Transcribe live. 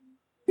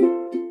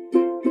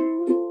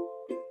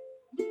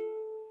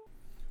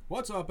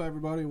What's up,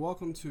 everybody?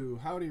 Welcome to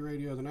Howdy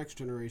Radio, the Next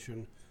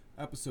Generation,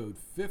 episode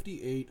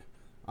 58.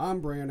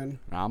 I'm Brandon.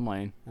 I'm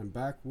Lane. And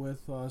back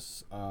with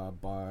us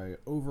by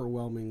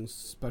overwhelming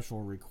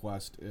special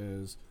request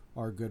is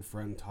our good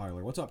friend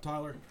Tyler. What's up,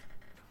 Tyler?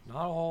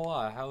 Not a whole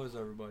lot. How is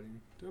everybody?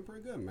 Doing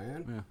pretty good,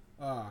 man.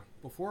 Yeah.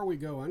 Before we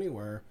go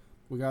anywhere,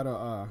 we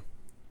gotta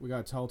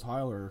tell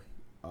Tyler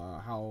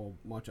how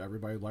much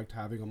everybody liked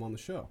having him on the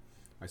show.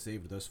 I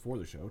saved this for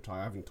the show.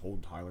 I haven't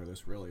told Tyler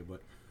this really, but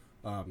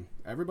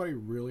everybody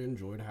really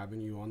enjoyed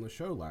having you on the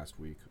show last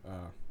week.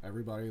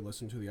 Everybody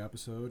listened to the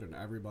episode, and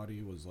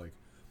everybody was like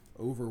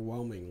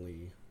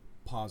overwhelmingly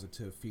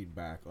positive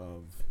feedback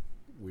of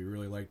we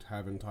really liked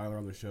having Tyler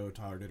on the show.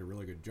 Tyler did a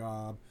really good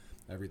job.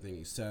 Everything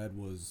he said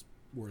was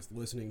worth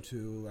listening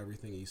to.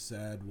 Everything he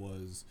said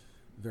was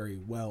very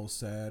well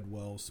said,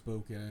 well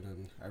spoken,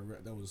 and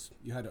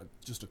you had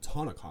just a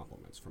ton of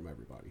compliments from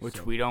everybody.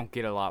 Which we don't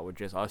get a lot with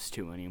just us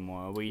two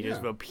anymore. We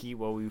just repeat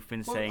what we've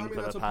been saying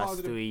for the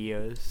past 3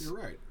 years. You're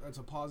right. That's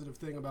a positive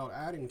thing about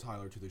adding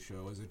Tyler to the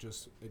show, is it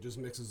just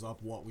mixes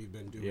up what we've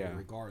been doing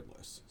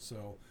regardless.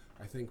 So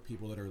I think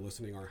people that are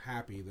listening are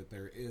happy that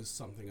there is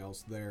something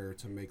else there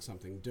to make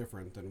something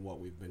different than what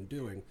we've been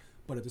doing.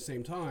 But at the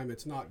same time,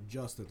 it's not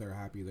just that they're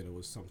happy that it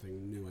was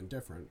something new and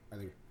different. I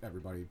think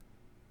everybody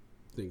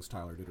thinks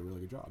Tyler did a really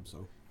good job.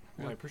 So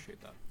well, I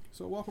appreciate that.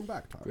 So welcome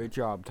back, Tyler. Great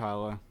job,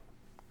 Tyler.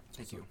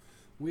 Thank you.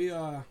 We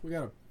got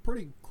a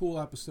pretty cool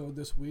episode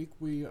this week.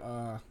 We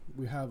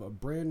have a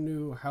brand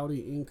new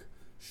Howdy Inc.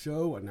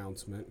 show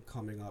announcement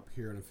coming up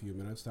here in a few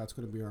minutes. That's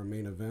going to be our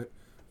main event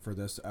for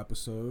this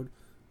episode.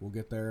 We'll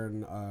get there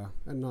in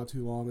not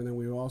too long, and then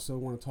we also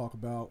want to talk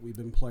about, we've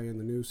been playing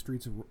the new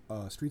Streets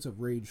of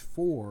Rage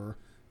 4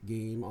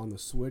 game on the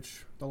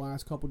Switch the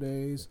last couple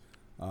days.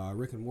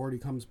 Rick and Morty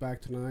comes back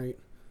tonight.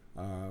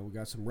 We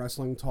got some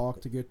wrestling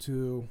talk to get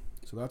to,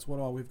 so that's what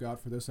all we've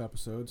got for this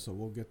episode, so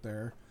we'll get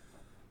there.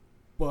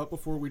 But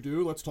before we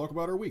do, let's talk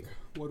about our week.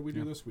 What did we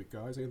do this week,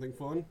 guys? Anything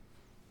fun?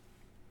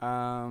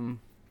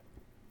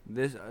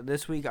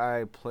 This week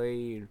I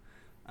played,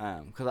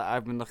 because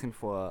I've been looking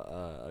for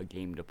a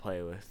game to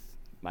play with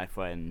my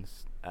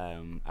friends.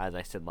 As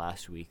I said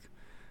last week,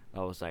 I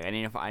was like, I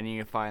need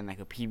to find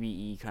like a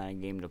PvE kind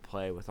of game to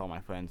play with all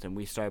my friends, and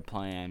we started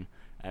playing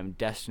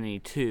Destiny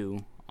 2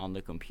 on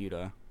the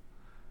computer.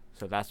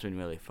 So that's been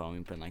really fun.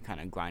 We've been like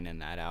kind of grinding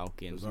that out.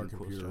 Does our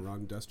computer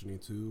run Destiny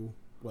 2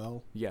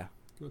 well? Yeah.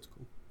 That's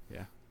cool.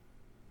 Yeah.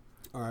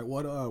 All right.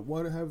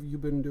 What have you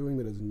been doing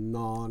that is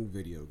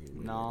non-video game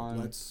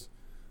related?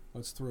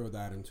 Let's throw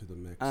that into the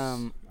mix.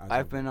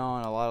 I've been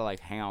on a lot of like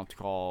hangout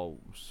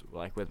calls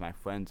like with my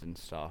friends and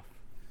stuff,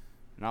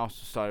 and I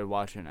also started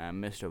watching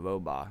Mr.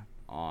 Robot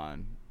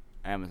on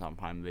Amazon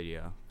Prime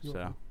Video.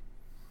 So.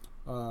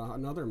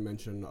 Another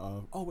mention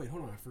of. Oh wait,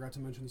 hold on. I forgot to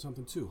mention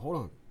something too. Hold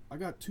on. I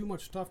got too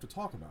much stuff to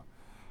talk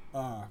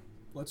about.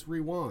 Let's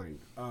rewind.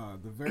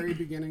 The very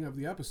beginning of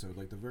the episode,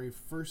 like the very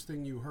first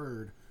thing you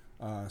heard,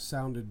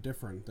 sounded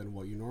different than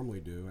what you normally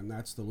do, and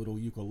that's the little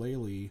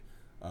ukulele,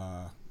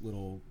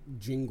 little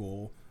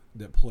jingle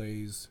that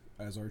plays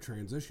as our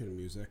transition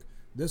music.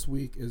 This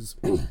week is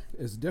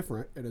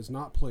different. It is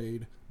not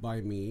played by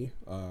me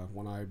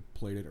when I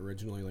played it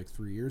originally like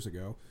 3 years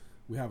ago.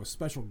 We have a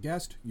special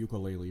guest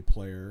ukulele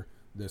player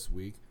this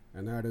week,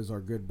 and that is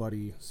our good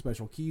buddy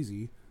Special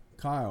Keezy.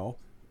 Kyle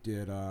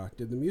did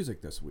the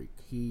music this week.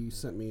 He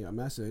sent me a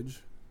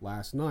message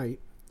last night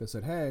that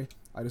said, "Hey,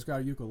 I just got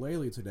a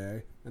ukulele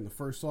today, and the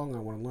first song I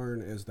want to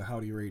learn is the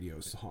Howdy Radio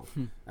song."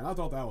 And I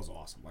thought that was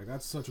awesome. Like,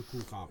 that's such a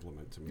cool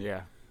compliment to me.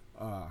 Yeah.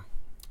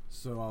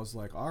 So I was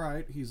like, all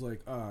right. He's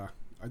like, I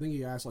think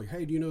he asked, like,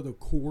 "Hey, do you know the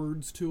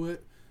chords to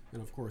it?"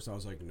 And of course I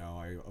was like, no,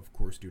 I of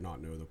course do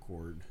not know the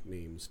chord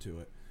names to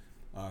it.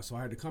 So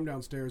I had to come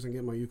downstairs and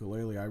get my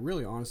ukulele. I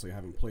really honestly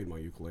haven't played my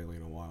ukulele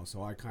in a while,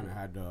 so I kind of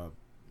had to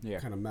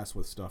kind of mess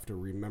with stuff to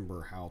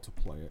remember how to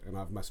play it, and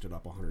I've messed it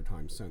up 100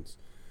 times since.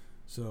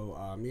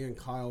 So me and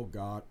Kyle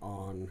got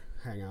on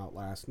Hangout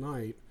last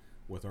night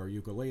with our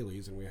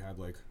ukuleles, and we had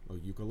like a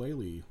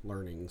ukulele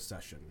learning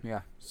session.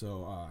 Yeah.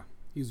 So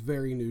he's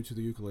very new to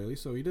the ukulele,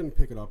 so he didn't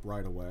pick it up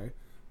right away.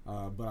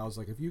 But I was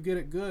like, if you get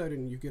it good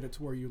and you get it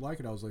to where you like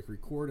it, I was like,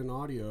 record an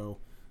audio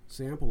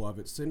sample of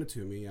it, send it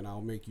to me, and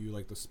I'll make you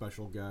like the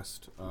special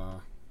guest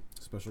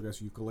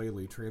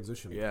ukulele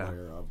transition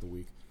player of the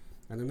week.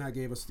 And then that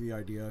gave us the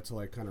idea to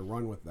like kind of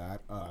run with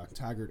that.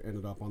 Taggart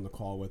ended up on the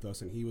call with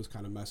us, and he was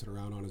kind of messing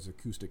around on his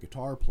acoustic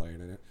guitar playing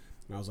in it.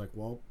 And I was like,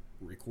 well,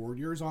 record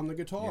yours on the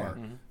guitar,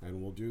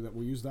 and we'll do that.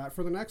 We'll use that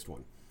for the next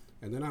one.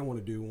 And then I want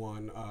to do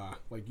one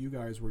like you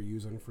guys were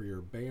using for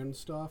your band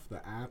stuff,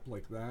 the app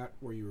like that,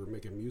 where you were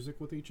making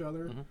music with each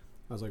other.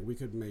 I was like, we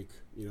could make,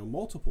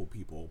 multiple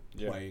people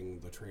playing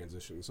the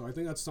transition. So I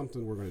think that's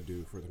something we're going to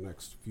do for the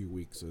next few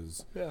weeks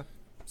is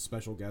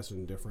special guests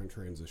and different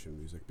transition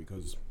music,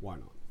 because why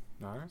not?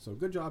 All right. So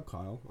good job,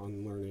 Kyle,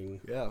 on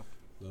learning the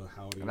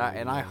Howdy.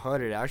 And I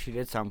heard it. Actually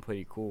did sound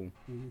pretty cool.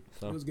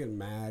 So. I was getting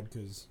mad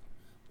because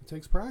it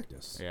takes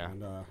practice. Yeah.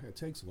 And it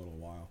takes a little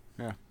while.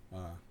 Yeah.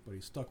 But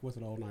he stuck with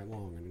it all night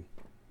long,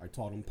 and I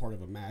taught him part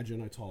of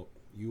Imagine. I taught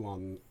you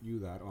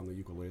that on the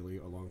ukulele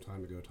a long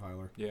time ago,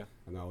 Tyler. Yeah.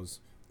 And that was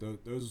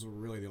those were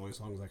really the only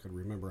songs I could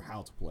remember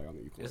how to play on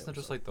the ukulele. Isn't it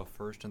just like the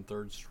first and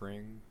third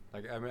string?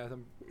 Like I mean, I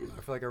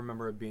feel like I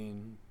remember it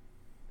being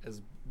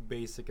as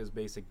basic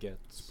It's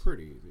gets.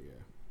 pretty easy,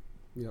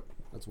 yeah. Yep,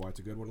 that's why it's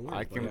a good one to learn.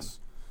 I but can- it's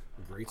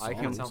a great song. I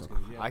can- sounds so- good,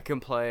 yeah. I can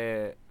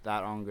play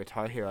that on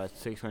Guitar Hero at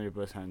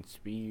 600%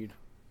 speed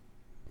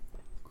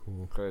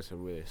Cool. because it's a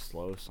really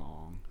slow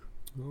song.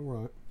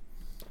 All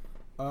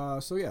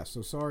right.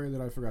 So sorry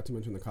that I forgot to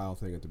mention the Kyle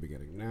thing at the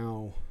beginning.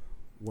 Now,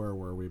 where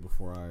were we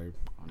before I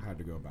had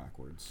to go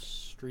backwards?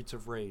 Streets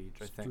of Rage,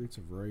 I think. Streets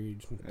of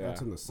Rage. That's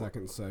Yeah. in the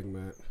second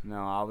segment. No,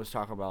 I was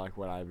talking about like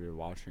what I've been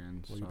watching. And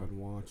What stuff. you've been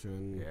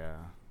watching. Yeah.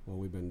 What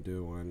we've been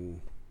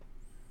doing.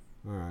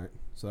 All right.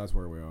 So that's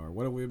where we are.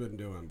 What have we been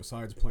doing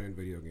besides playing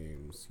video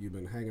games? You've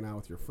been hanging out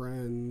with your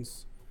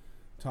friends.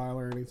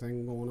 Tyler,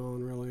 anything going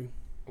on really?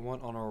 I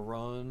went on a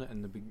run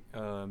in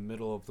the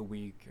middle of the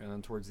week, and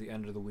then towards the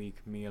end of the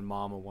week, me and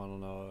Mama went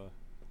on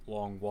a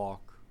long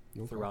walk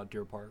Okay. throughout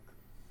Deer Park.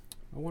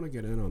 I want to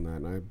get in on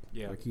that, and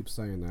Yeah. I keep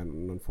saying that,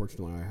 and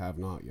unfortunately I have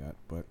not yet.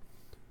 But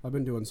I've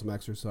been doing some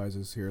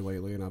exercises here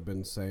lately, and I've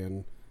been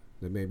saying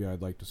that maybe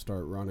I'd like to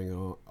start running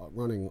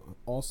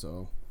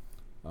also.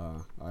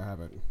 I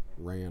haven't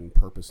ran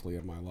purposely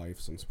in my life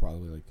since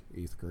probably like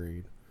 8th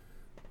grade,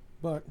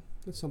 but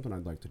it's something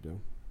I'd like to do.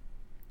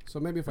 So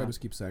maybe if I Huh.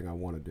 just keep saying I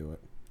want to do it,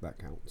 that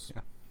counts.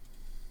 Yeah.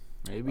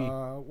 Maybe.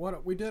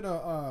 What we did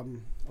a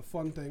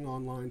fun thing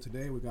online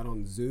today. We got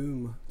on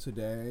Zoom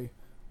today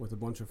with a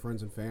bunch of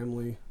friends and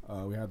family.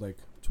 We had like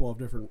 12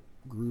 different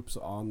groups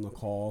on the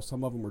call.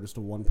 Some of them were just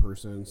a one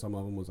person. Some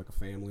of them was like a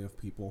family of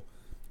people.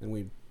 And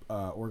we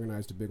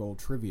organized a big old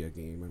trivia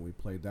game, and we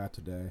played that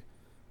today.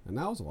 And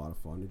that was a lot of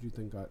fun. Did you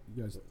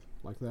you guys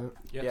like that?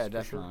 Yes, yeah, for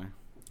definitely. Sure.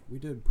 We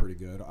did pretty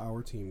good.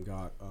 Our team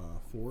got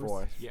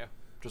fourth. Yeah,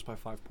 just by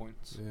 5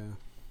 points. Yeah.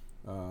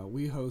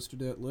 We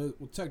hosted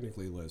it.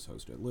 Technically Liz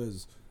hosted it.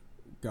 Liz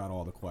got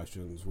all the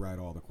questions, read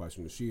all the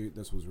questions.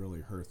 This was really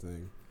her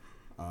thing.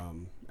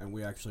 And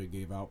we actually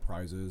gave out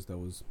prizes. That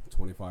was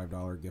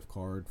 $25 gift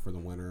card for the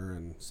winner,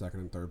 and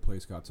second and third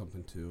place got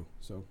something too.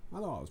 So I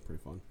thought it was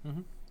pretty fun.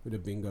 Mm-hmm. We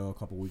did bingo a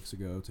couple weeks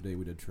ago. Today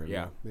we did trivia.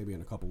 Yeah. Maybe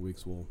in a couple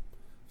weeks we'll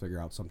figure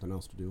out something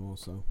else to do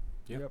also.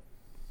 Yep.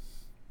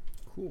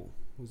 Cool.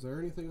 Was there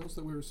anything else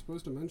that we were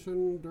supposed to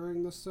mention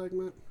during this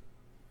segment?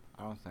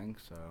 I don't think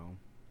so.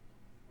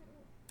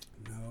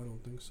 No, I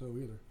don't think so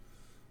either.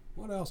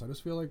 What else? I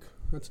just feel like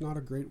that's not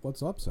a great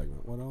What's Up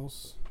segment. What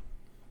else?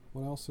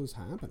 What else is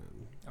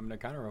happening? I mean, it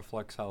kind of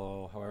reflects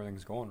how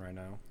everything's going right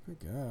now. I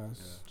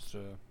guess. Just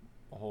a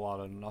whole lot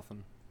of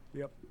nothing.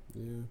 Yeah.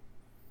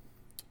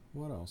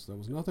 What else? There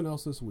was nothing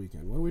else this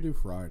weekend. What do we do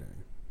Friday?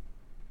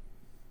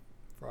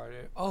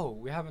 Friday. Oh,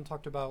 we haven't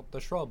talked about the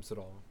shrubs at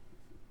all.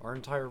 Our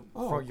entire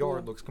Oh, front cool.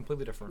 yard looks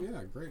completely different.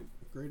 Yeah,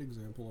 great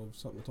example of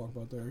something to talk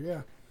about there.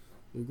 Yeah.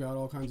 We've got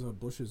all kinds of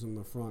bushes in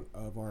the front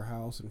of our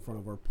house, in front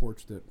of our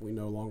porch that we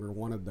no longer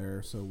wanted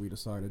there, so we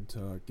decided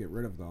to get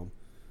rid of them.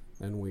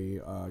 And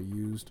we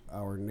used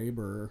our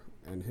neighbor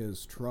and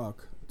his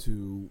truck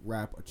to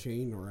wrap a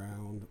chain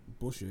around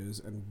bushes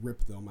and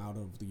rip them out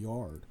of the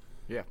yard.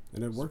 Yeah.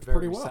 And it It's worked very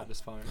pretty well.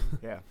 satisfying.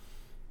 Yeah.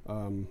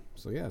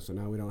 So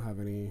now we don't have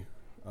any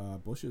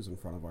bushes in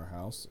front of our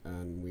house,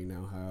 and we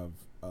now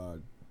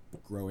have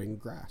growing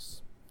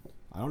grass.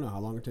 I don't know how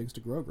long it takes to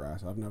grow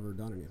grass. I've never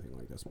done anything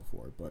like this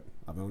before, but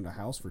I've owned a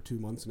house for 2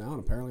 months now, and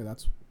apparently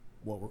that's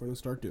what we're going to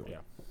start doing.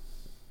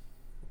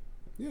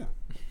 Yeah.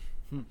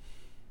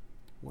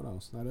 What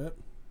else? That it?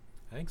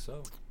 I think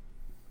so.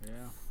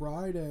 Yeah.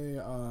 Friday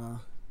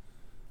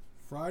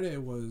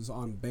was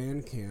on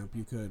Bandcamp.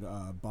 You could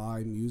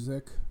buy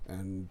music,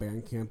 and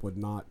Bandcamp would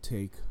not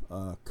take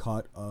a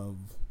cut of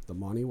the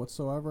money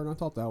whatsoever, and I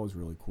thought that was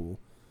really cool.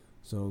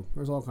 So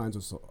there's all kinds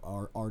of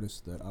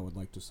artists that I would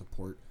like to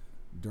support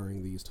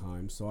during these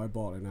times. So I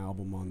bought an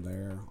album on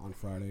there on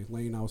Friday.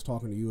 Lane, I was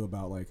talking to you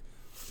about, like,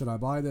 should I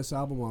buy this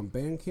album on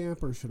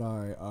Bandcamp, or should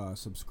I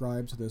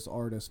subscribe to this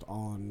artist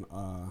on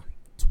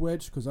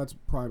Twitch? Because that's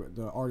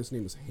the artist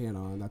name is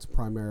Hannah, and that's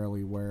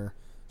primarily where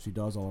she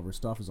does all of her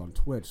stuff, is on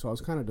Twitch. So I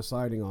was kind of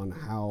deciding on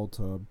how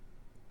to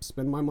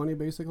spend my money,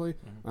 basically.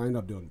 Mm-hmm. I ended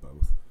up doing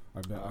both. I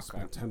Okay.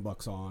 spent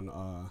 $10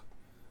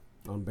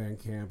 on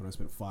Bandcamp, and I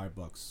spent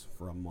 $5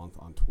 for a month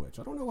on Twitch.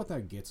 I don't know what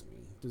that gets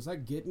me. Does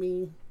that get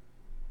me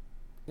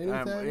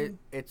anything?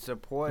 It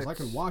supports. 'Cause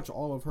I can watch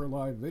all of her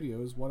live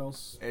videos. What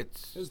else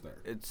is there?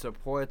 It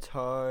supports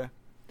her.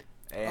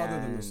 And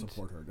Other than to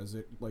support her, does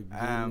it like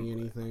give me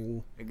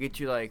anything? It gets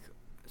you like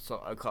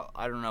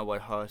I don't know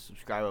what her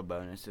subscriber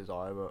bonuses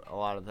are, but a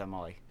lot of them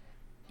are like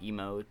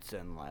emotes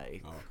and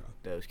like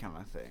those kind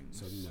of things.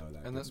 So no,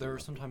 that And gets me there are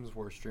nothing. sometimes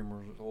where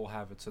streamers will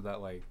have it so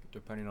that, like,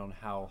 depending on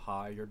how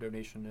high your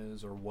donation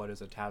is or what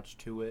is attached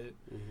to it,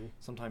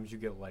 sometimes you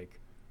get,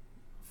 like,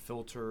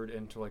 filtered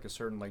into, like, a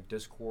certain, like,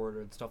 Discord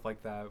and stuff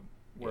like that,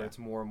 where it's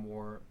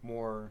more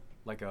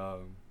like a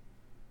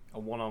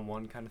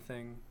one-on-one kind of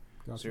thing.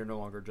 Gotcha. So you're no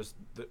longer just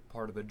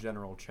part of the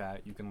general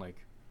chat. You can,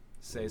 like,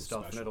 say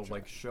stuff and it'll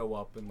like show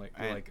up and like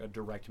like a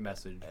direct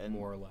message,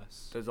 more or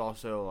less. There's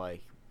also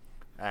like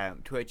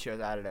Twitch has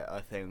added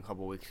a thing a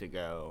couple weeks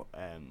ago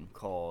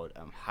called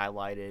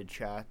highlighted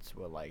chats,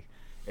 where like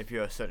if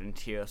you're a certain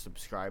tier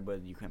subscriber,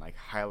 you can like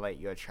highlight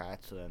your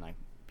chat so then like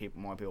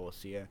more people will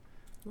see it.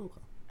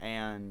 Okay.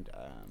 And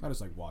I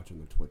just like watching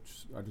the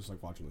Twitch. I just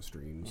like watching the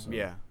streams. So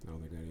yeah. I don't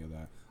think any of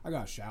that. I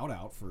got a shout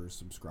out for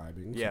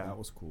subscribing. Yeah. So that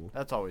was cool.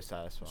 That's always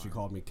satisfying. She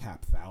called me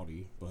Cap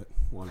Howdy, but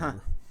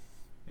whatever.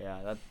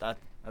 Yeah,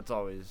 that's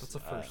always. That's the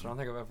first. I don't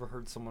think I've ever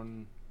heard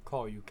someone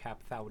call you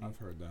Cap Howdy. I've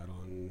heard that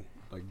on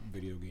like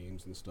video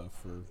games and stuff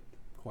for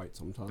quite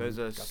some time. There's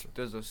a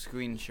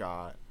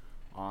screenshot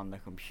on the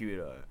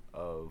computer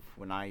of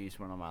when I use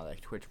one of my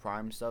like Twitch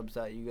Prime subs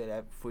that you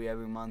get free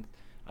every month.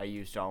 I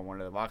used on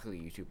one of the Rocket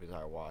League YouTubers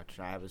I watch,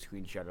 and I have a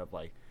screenshot of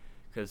like,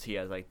 because he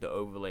has like the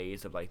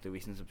overlays of like the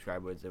recent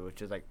subscribers,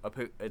 which is like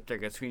it's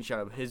like a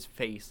screenshot of his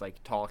face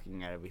like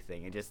talking and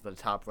everything, and just at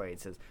the top right it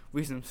says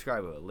recent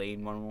subscriber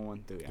Lane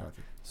 1113. Gotcha.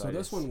 So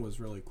this one was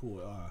really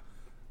cool.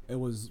 It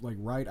was like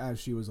right as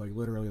she was like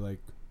literally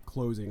like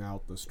closing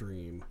out the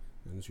stream,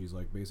 and she's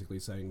like basically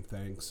saying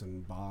thanks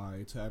and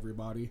bye to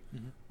everybody.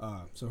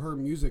 Mm-hmm. So her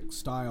music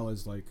style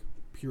is like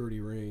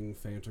Purity Ring,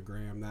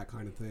 Fantagram, that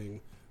kind of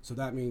thing. So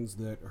that means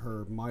that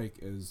her mic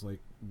is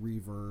like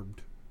reverbed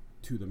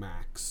to the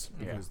max,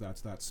 because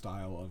that's that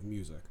style of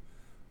music.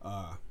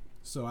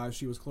 So as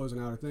she was closing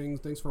out her thing,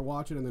 thanks for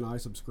watching, and then I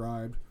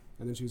subscribed,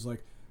 and then she's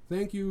like,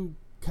 thank you,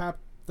 Cap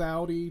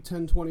Howdy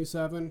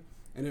 1027,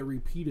 and it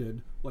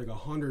repeated like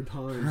 100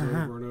 times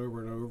over and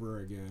over and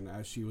over again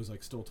as she was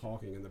like still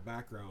talking in the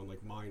background.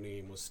 Like my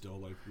name was still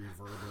like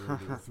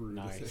reverberating through.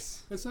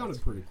 Nice. It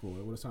sounded pretty cool.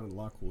 It would have sounded a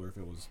lot cooler if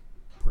it was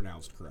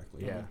pronounced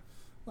correctly. Yeah.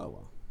 Oh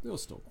well, it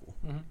was still cool.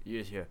 Mm-hmm. You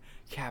just hear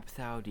Cap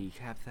Howdy,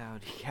 Cap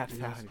Howdy, Cap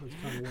Howdy.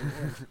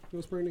 It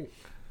was pretty neat.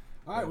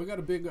 All right, we got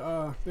a big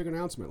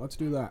announcement. Let's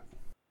do that.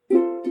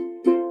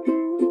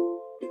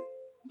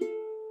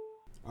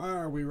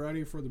 Are we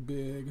ready for the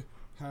big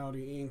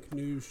Howdy Inc.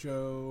 news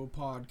show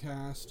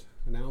podcast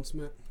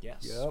announcement?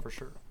 Yes, for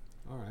sure.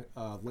 All right.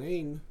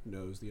 Lane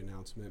knows the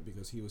announcement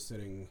because he was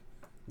sitting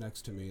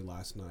next to me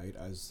last night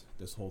as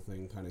this whole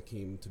thing kind of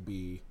came to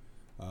be.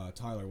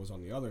 Tyler was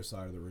on the other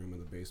side of the room in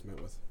the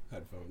basement with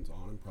headphones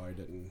on and probably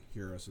didn't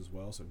hear us as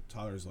well. So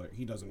Tyler's like,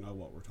 he doesn't know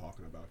what we're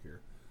talking about here.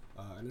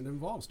 And it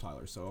involves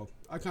Tyler. So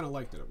I kind of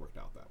like that it worked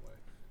out that way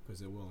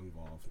because it will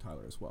involve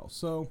Tyler as well.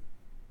 So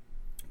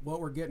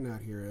what we're getting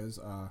at here is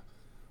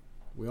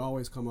we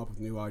always come up with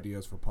new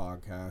ideas for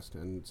podcasts,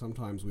 and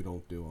sometimes we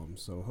don't do them.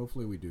 So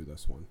hopefully we do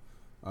this one.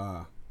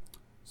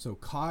 So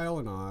Kyle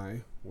and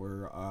I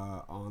were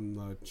on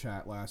the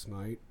chat last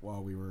night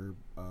while we were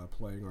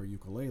playing our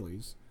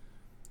ukuleles.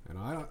 And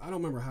I don't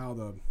remember how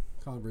the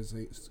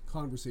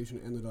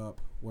conversation ended up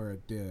where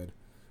it did,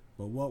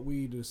 but what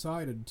we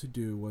decided to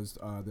do was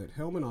that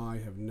Helm and I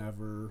have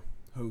never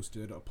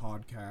hosted a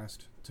podcast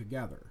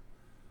together.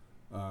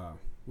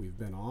 We've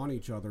been on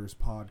each other's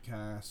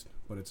podcast,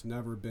 but it's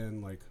never been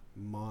like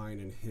mine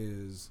and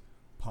his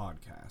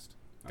podcast.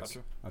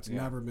 That's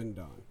never been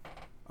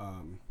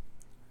done.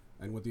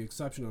 And with the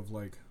exception of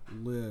like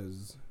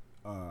Liz,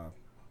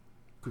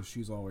 because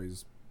she's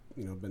always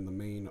been the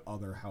main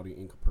other Howdy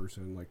Inc.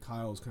 person. Like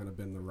Kyle's kind of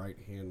been the right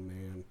hand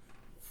man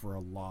for a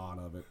lot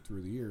of it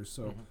through the years.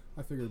 So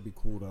I figured it'd be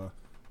cool to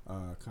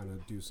kind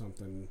of do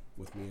something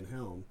with me and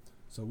Helm.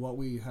 So what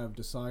we have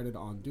decided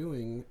on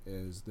doing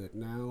is that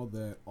now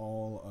that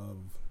all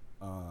of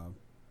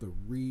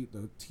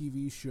the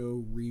TV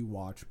show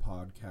rewatch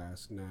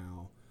podcast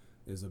now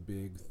is a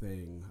big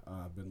thing.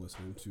 I've been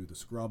listening to the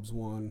Scrubs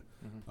one.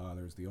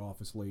 There's the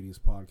Office Ladies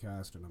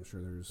podcast, and I'm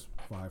sure there's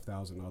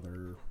 5,000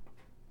 other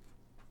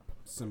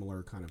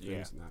similar kind of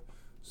things in that.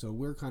 So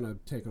we're kind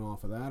of taking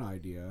off of that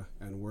idea,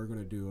 and we're going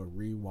to do a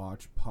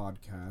rewatch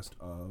podcast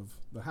of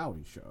the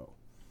Howdy Show.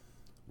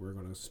 We're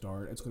going to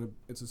start.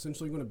 It's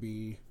essentially going to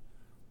be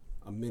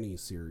a mini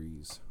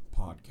series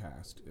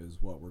podcast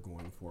is what we're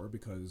going for,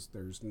 because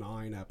there's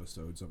 9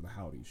 episodes of the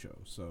Howdy Show.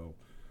 So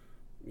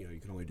you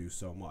can only do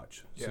so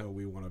much. Yeah. So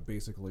we want to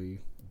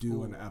basically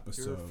do an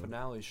episode. Your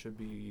finale should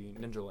be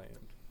Ninja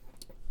Land.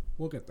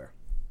 We'll get there.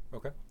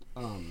 Okay.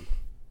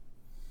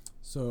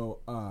 So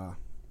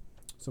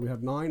we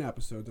have 9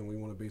 episodes, and we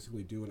want to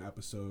basically do an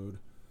episode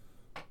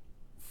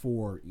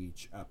for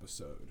each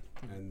episode,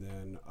 and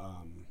then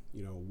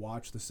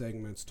watch the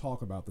segments,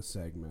 talk about the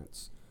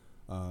segments.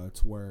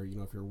 It's where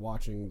if you're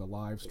watching the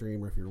live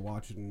stream, or if you're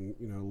watching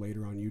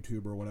later on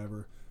YouTube or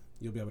whatever,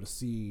 you'll be able to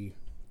see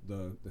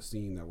the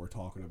scene that we're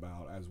talking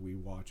about as we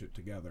watch it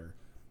together,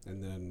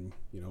 and then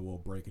we'll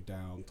break it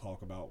down,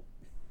 talk about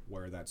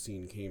where that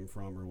scene came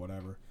from or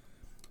whatever.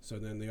 So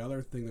then the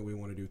other thing that we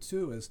want to do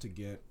too is to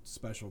get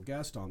special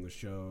guests on the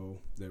show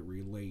that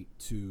relate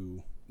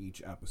to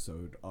each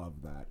episode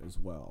of that as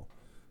well.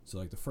 So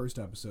like the first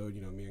episode,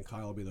 me and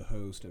Kyle will be the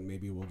host, and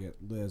maybe we'll get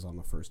Liz on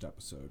the first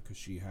episode because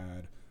she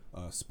had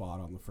a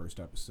spot on the first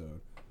episode.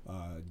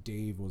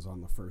 Dave was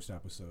on the first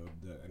episode.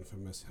 The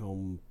infamous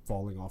Helm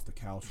falling off the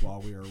couch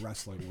while we were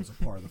wrestling was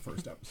a part of the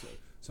first episode.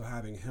 So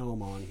having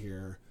Helm on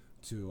here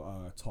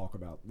to talk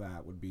about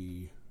that would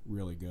be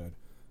really good.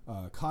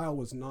 Kyle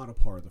was not a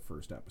part of the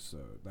first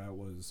episode. That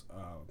was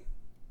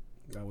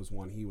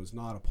one he was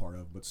not a part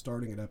of. But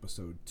starting at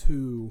episode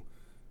 2,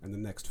 and the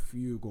next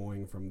few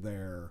going from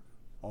there,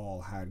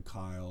 all had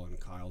Kyle, and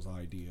Kyle's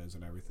ideas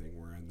and everything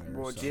were in there.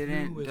 Well,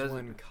 so.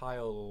 When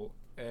Kyle,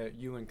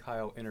 you and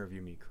Kyle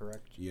interview me,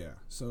 correct? Yeah.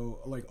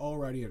 So like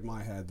already in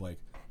my head, like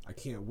I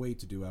can't wait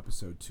to do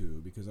episode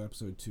 2 because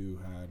episode 2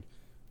 had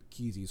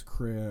Keezy's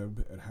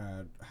crib, it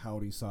had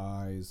Howdy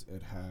size,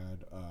 it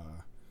had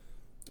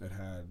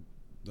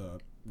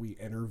we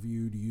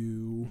interviewed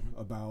you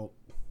about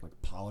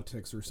like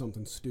politics or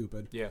something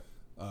stupid. Yeah.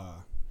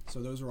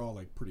 So those are all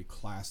like pretty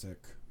classic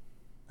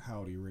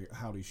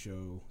Howdy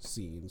show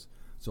scenes.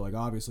 So like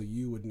obviously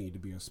you would need to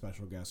be a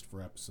special guest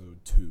for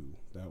episode 2.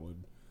 That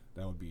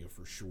would be a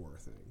for sure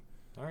thing.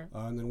 All right.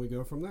 And then we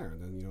go from there.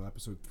 And then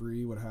episode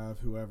 3 would have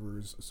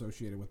whoever's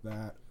associated with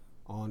that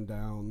on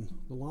down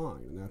the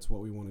line, and that's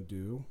what we want to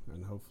do.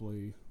 And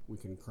hopefully we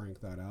can crank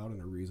that out in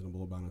a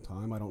reasonable amount of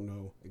time. I don't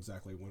know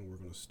exactly when we're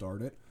going to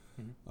start it.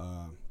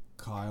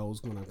 Kyle's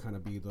going to kind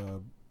of be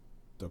the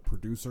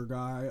producer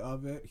guy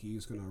of it.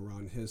 He's going to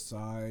run his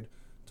side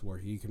to where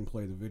he can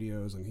play the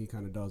videos, and he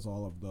kind of does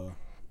all of the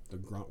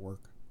grunt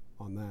work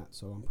on that.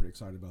 So I'm pretty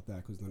excited about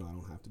that because then I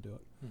don't have to do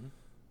it.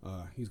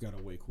 He's got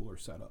a way cooler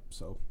setup,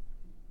 so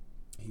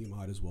he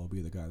might as well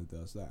be the guy that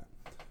does that.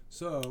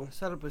 So The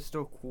setup is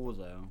still cool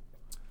though.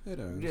 it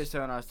is. We just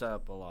turn our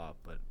setup a lot,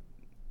 but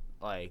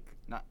like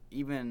not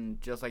even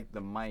just like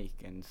the mic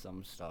and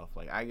some stuff.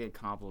 Like I get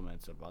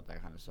compliments about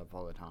that kind of stuff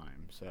all the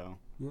time. So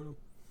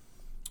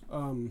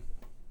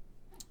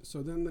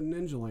so then the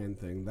Ninja Land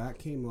thing that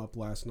came up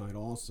last night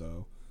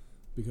also,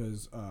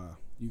 because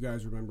you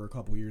guys remember a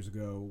couple years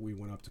ago we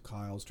went up to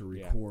Kyle's to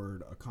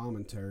record a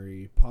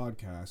commentary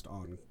podcast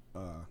on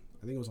I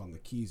think it was on the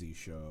Keezy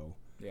show.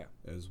 Yeah,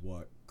 is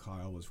what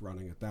Kyle was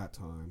running at that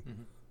time.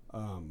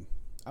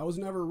 I was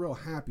never real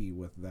happy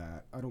with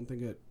that. I don't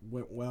think it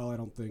went well. I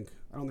don't think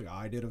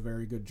I did a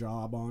very good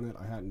job on it.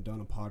 I hadn't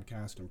done a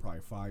podcast in probably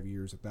 5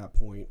 years at that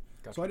point.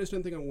 Gotcha. So I just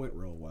didn't think it went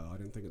real well. I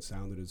didn't think it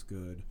sounded as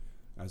good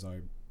as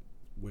I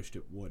wished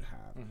it would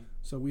have.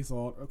 So we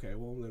thought, okay,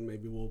 well then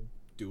maybe we'll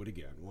do it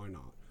again. Why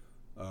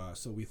not?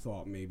 So we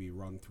thought maybe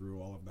run through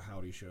all of the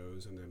Howdy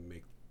shows and then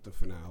make the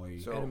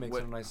finale. So and it makes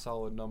it a nice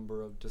solid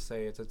number of to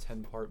say it's a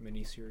 10-part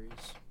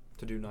miniseries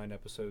to do 9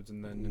 episodes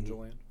and then Ninja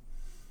Land.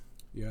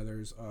 Yeah,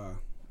 there's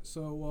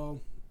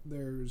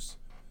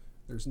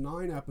there's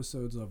 9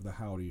 episodes of the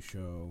Howdy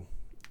show,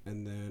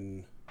 and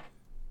then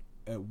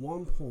at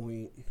one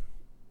point,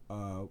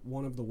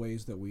 one of the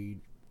ways that we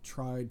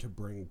tried to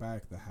bring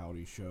back the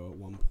Howdy show at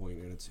one point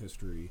in its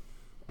history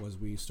was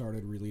we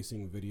started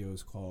releasing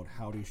videos called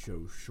Howdy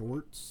Show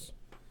Shorts,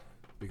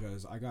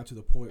 because I got to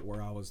the point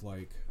where I was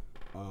like,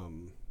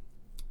 and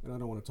I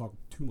don't want to talk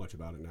too much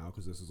about it now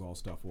because this is all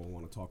stuff we'll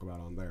want to talk about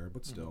on there,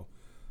 but still,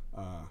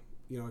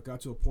 it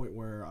got to a point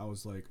where I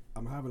was like,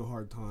 I'm having a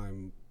hard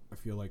time, I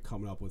feel like,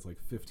 coming up with like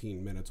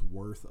 15 minutes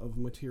worth of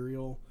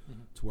material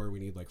to where we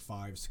need like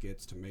 5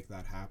 skits to make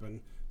that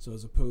happen. So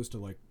as opposed to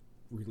like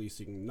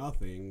releasing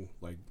nothing,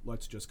 like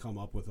let's just come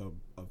up with a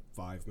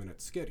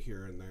 5-minute skit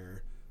here and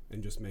there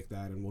and just make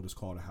that, and we'll just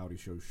call it a Howdy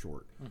Show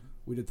Short.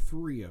 We did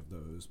 3 of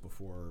those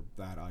before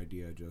that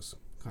idea just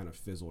kind of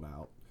fizzled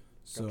out.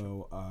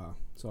 So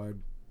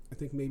I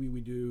think maybe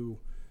we do,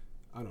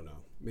 I don't know,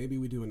 maybe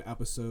we do an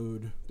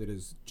episode that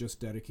is just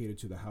dedicated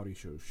to the Howdy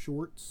Show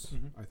Shorts.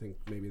 I think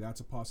maybe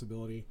that's a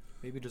possibility.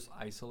 Maybe just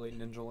isolate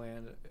Ninja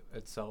Land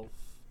itself.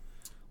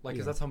 Like,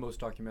 because that's how most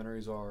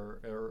documentaries are,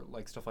 or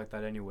like stuff like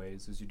that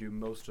anyways, is you do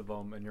most of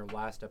them and your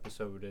last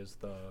episode is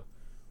the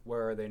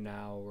where are they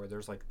now, or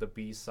there's like the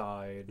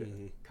B-side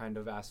kind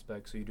of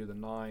aspect, so you do the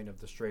 9 of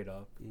the straight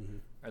up,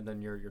 and then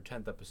your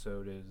 10th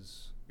episode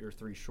is your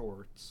 3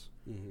 shorts,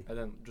 and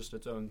then just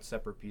its own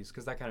separate piece,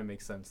 because that kind of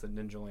makes sense that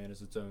Ninja Land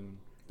is its own,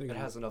 it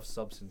has enough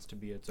substance to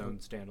be its own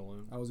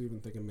standalone. I was even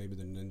thinking maybe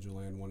the Ninja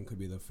Land one could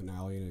be the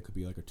finale, and it could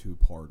be like a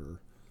 2-parter,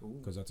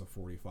 because that's a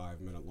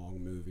 45-minute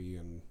long movie,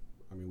 and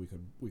I mean,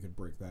 we could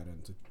break that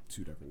into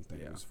 2 different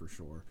things for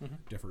sure.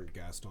 Different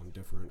guest on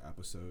different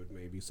episode,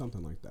 maybe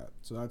something like that.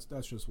 So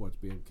that's just what's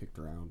being kicked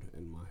around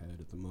in my head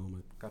at the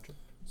moment. Gotcha.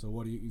 So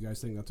what do you guys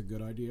think? That's a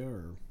good idea,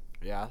 or?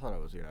 Yeah, I thought it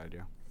was a good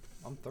idea.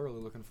 I'm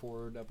thoroughly looking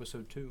forward to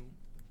episode 2.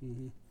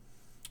 And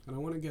I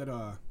want to get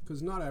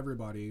because not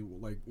everybody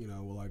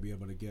will I be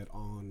able to get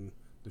on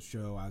the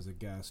show as a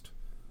guest,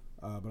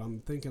 but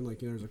I'm thinking like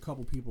there's a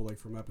couple people like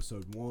from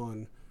episode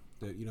 1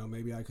 that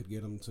maybe I could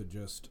get them to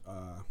just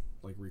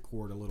like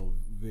record a little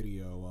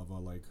video of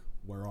like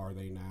where are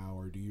they now,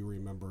 or do you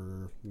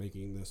remember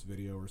making this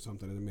video or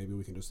something, and then maybe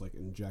we can just like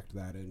inject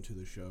that into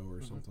the show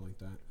or something like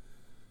that.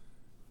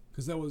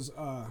 Because that was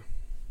I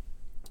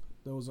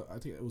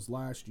think it was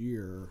last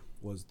year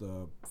was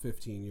the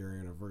 15-year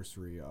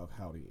anniversary of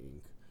Howdy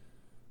Inc.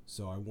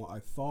 So I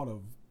thought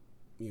of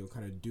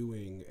kind of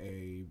doing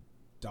a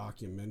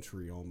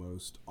documentary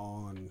almost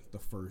on the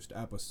first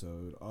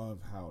episode of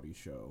Howdy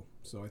Show.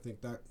 So I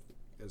think that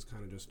is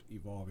kind of just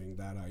evolving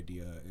that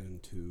idea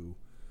into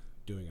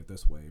doing it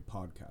this way,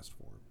 podcast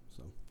form.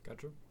 So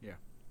Gotcha. Yeah.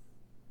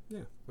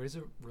 Yeah. Wait, is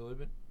it really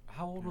been?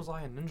 How old was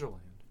I in Ninja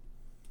Land?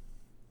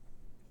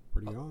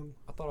 pretty young,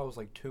 I thought I was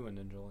like 2 in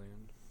Ninja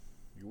Land.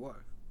 You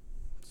were.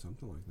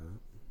 something like that.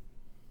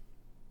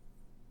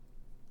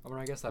 I mean,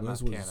 I guess that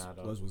Liz math can't add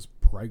up. Liz was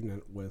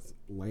pregnant with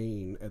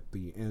Lane at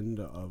the end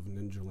of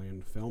Ninja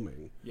Land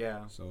filming.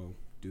 Yeah. So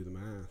do the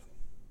math.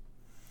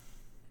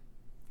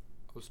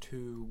 I was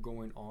 2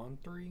 going on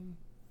 3.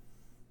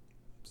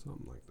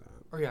 Something like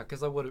that. Oh yeah,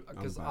 because I would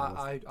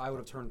bad I would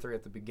have turned 3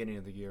 at the beginning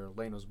of the year.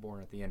 Lane was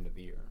born at the end of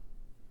the year,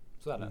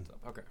 so that adds up.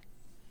 Okay.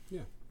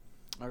 Yeah.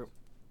 Okay.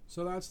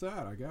 So that's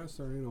that. I guess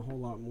there ain't a whole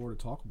lot more to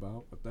talk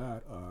about, but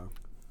that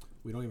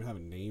we don't even have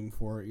a name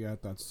for it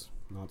yet. That's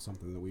not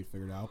something that we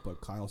figured out.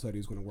 But Kyle said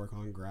he's going to work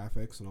on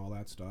graphics and all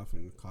that stuff,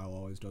 and Kyle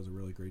always does a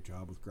really great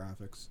job with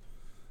graphics.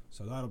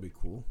 So that'll be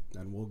cool,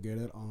 and we'll get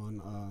it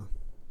on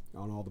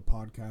all the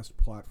podcast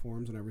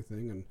platforms and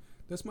everything. And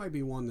this might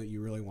be one that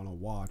you really want to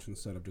watch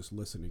instead of just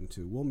listening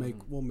to.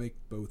 We'll make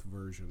both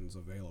versions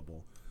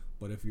available.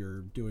 But if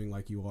you're doing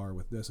like you are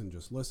with this and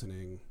just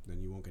listening,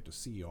 then you won't get to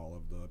see all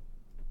of the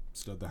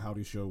stuff. The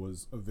Howdy Show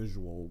was a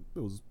visual.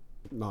 It was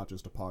not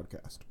just a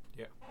podcast.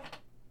 Yeah.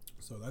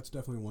 So that's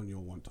definitely one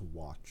you'll want to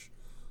watch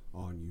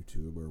on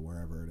YouTube or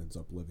wherever it ends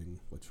up living,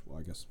 which, well,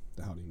 I guess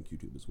the Howdy and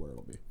YouTube is where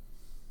it'll be.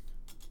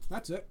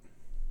 That's it.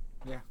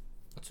 Yeah.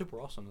 That's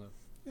super awesome though.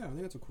 Yeah, I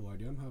think that's a cool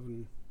idea.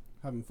 I'm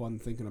having fun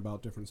thinking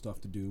about different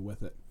stuff to do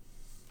with it.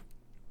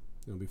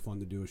 It'll be fun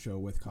to do a show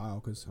with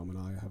Kyle because him and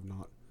I have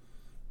not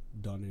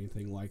done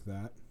anything like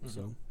that. Mm-hmm.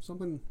 So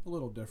something a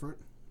little different.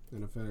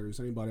 And if there's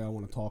anybody I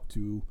want to talk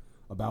to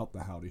about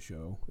the Howdy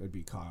Show, it'd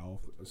be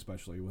Kyle,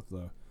 especially with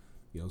the,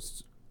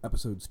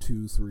 episodes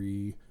 2,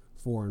 3,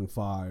 4, and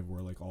 5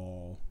 were like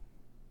all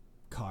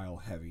Kyle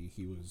heavy.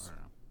 He was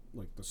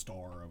like the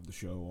star of the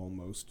show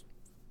almost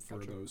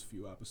for those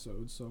few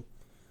episodes. So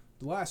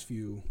the last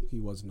few he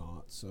was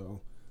not,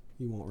 so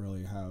he won't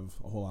really have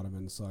a whole lot of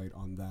insight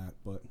on that,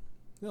 but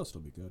it'll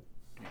still be good.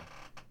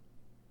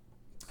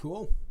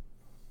 Cool.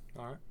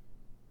 All right.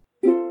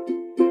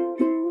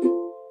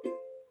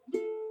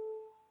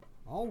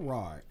 All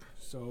right.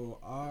 So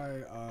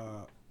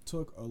I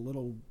took a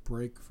little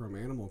break from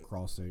Animal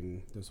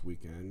Crossing this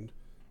weekend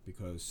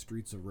because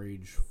Streets of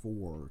Rage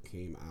 4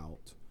 came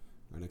out.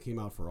 And it came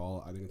out for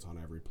all, I think it's on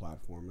every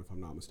platform if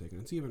I'm not mistaken.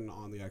 It's even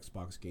on the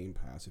Xbox Game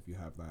Pass if you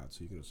have that,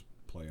 so you can just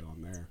play it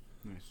on there.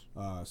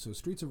 Nice. So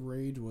Streets of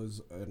Rage was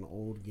an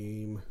old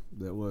game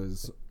that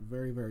was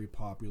very, very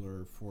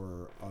popular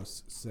for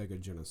us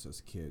Sega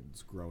Genesis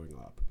kids growing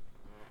up.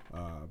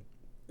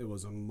 It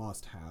was a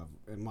must-have,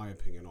 in my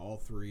opinion. All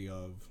 3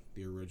 of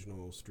the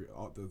original,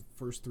 the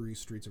first 3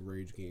 Streets of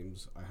Rage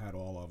games, I had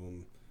all of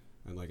them.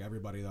 And like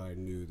everybody that I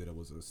knew that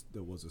was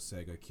a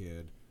Sega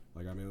kid,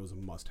 like, I mean, it was a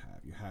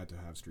must-have. You had to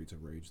have Streets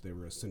of Rage. They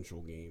were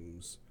essential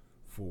games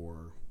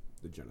for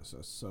the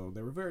Genesis. So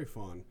they were very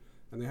fun.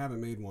 And they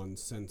haven't made one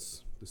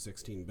since the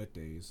 16-bit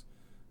days.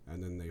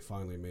 And then they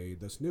finally made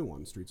this new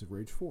one, Streets of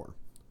Rage 4.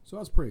 So I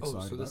was pretty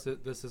excited. Oh, so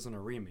this isn't a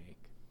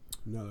remake.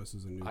 No, this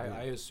is a new game.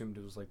 I assumed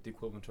it was like the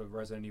equivalent of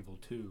Resident Evil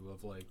 2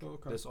 of like,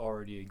 this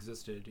already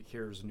existed,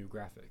 here's new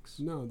graphics.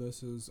 No,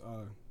 this is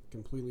a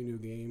completely new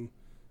game.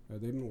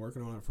 They've been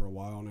working on it for a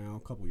while now,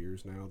 a couple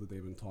years now that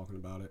they've been talking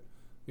about it.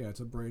 Yeah,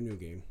 it's a brand new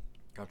game.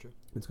 Gotcha.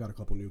 It's got a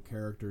couple new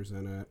characters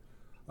in it.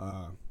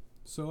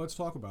 So let's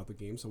talk about the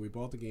game. So we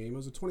bought the game. It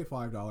was a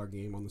 $25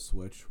 game on the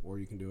Switch, or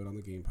you can do it on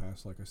the Game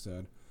Pass, like I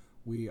said.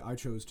 I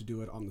chose to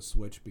do it on the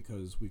Switch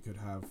because we could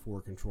have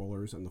 4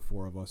 controllers and the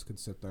 4 of us could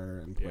sit there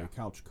and play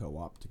couch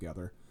co-op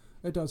together.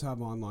 It does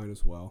have online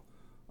as well,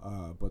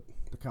 but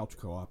the couch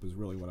co-op is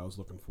really what I was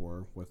looking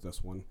for with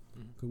this one.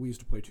 Because we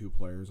used to play 2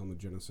 players on the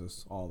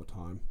Genesis all the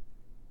time.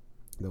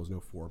 There was no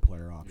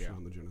 4-player option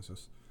on the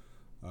Genesis.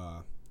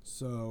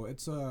 So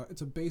it's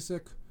a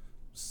basic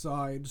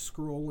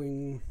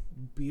side-scrolling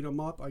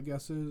beat-em-up, I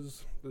guess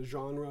is the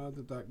genre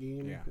that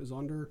game is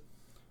under.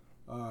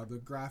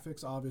 The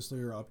graphics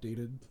obviously are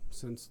updated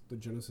since the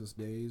Genesis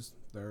days.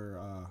 They're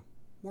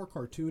more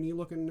cartoony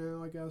looking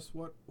now, I guess.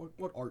 What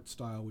art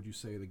style would you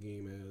say the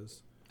game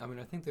is? I mean,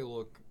 I think they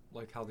look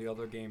like how the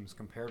other games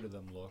compared to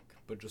them look,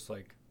 but just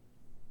like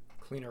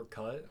cleaner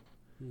cut.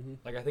 Mm-hmm.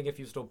 Like, I think if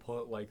you still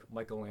put like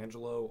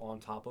Michelangelo on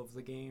top of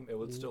the game, it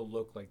would still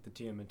look like the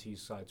TMNT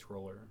side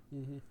scroller.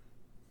 Mm-hmm.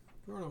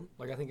 I don't know.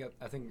 Like, I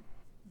think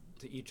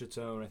to each its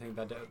own. I think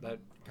that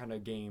kind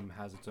of game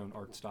has its own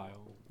art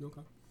style.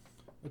 Okay.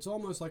 It's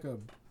almost like a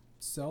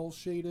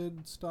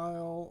cel-shaded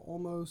style,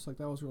 almost. Like,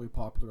 that was really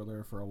popular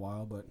there for a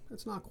while, but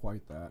it's not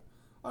quite that.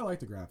 I like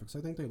the graphics.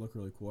 I think they look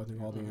really cool. I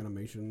think all the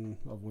animation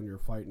of when you're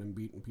fighting and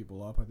beating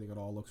people up, I think it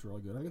all looks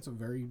really good. I think it's a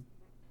very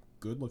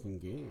good-looking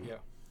game. Yeah.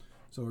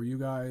 So are you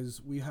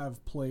guys... We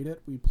have played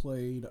it. We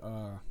played,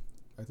 I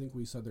think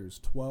we said there's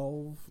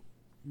 12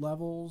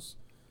 levels.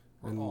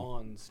 We're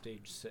on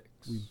stage 6.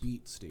 We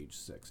beat stage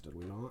 6, did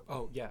we not?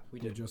 Oh, yeah, we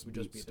did. We just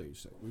beat stage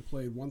stage 6. We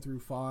played 1 through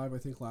 5, I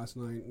think, last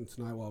night, and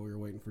tonight while we were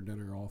waiting for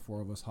dinner, all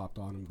 4 of us hopped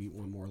on and beat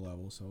one more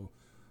level, so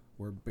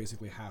we're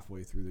basically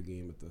halfway through the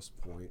game at this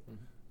point.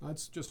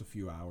 That's just a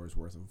few hours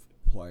worth of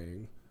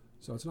playing,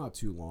 so it's not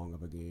too long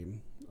of a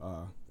game.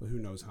 But who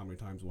knows how many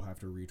times we'll have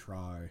to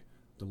retry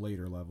the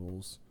later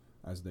levels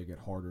as they get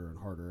harder and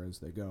harder as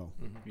they go.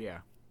 Mm-hmm. Yeah.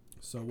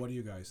 So what do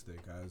you guys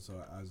think as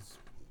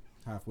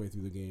halfway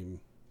through the game?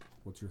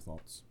 What's your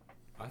thoughts?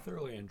 I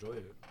thoroughly enjoyed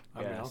it.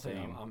 I mean, I don't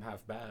think I'm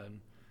half bad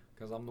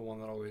because I'm the one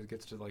that always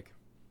gets to like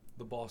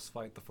the boss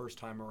fight the first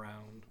time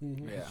around.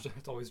 Mm-hmm. Yeah.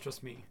 It's always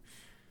just me.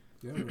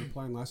 Yeah, we were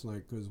playing last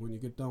night because when you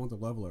get done with the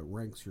level, it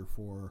ranks your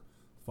 4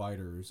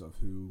 fighters of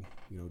who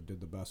did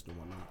the best and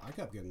whatnot. I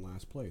kept getting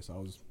last place. I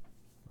don't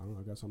know.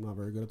 I guess I'm not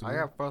very good at the game. I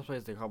got first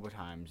place a couple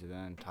times, and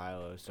then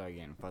Tyler started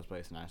getting first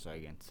place, and I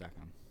started getting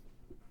second.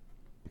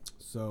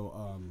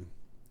 So,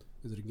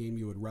 is it a game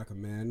you would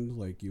recommend?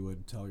 Like, you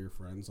would tell your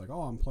friends, like,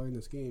 "Oh, I'm playing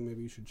this game.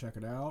 Maybe you should check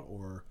it out,"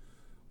 or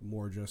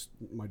more just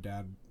my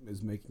dad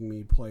is making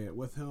me play it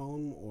with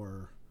him,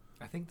 or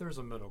I think there's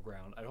a middle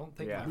ground. I don't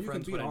think Yeah. my You can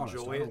friends be would honest. I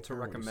enjoy don't it to care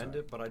what you recommend say.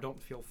 it, but I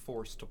don't feel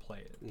forced to play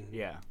it. Mhm.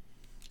 Yeah.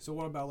 So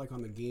what about like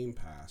on the Game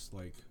Pass?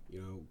 Like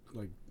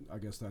like I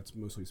guess that's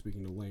mostly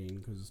speaking to Lane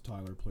because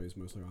Tyler plays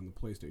mostly on the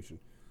PlayStation.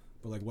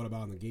 But like, what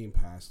about on the Game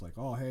Pass? Like,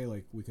 oh hey,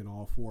 like we can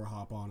all 4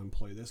 hop on and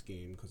play this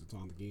game because it's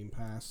on the Game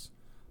Pass.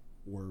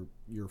 Or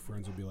your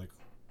friends would be like,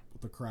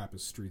 "What the crap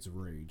is Streets of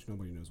Rage?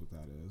 Nobody knows what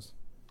that is."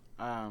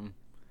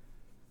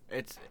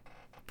 It's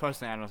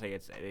personally, I don't think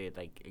it's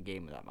like a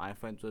game that my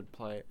friends would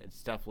play.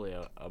 It's definitely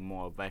a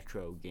more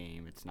retro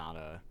game. It's not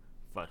a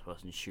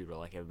first-person shooter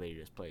like everybody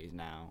just plays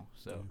now.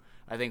 So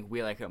I think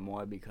we like it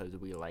more because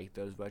we like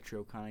those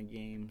retro kind of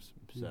games.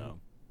 So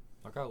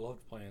Like I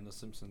loved playing The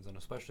Simpsons, and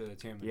especially the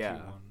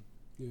TMNT one.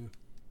 Yeah.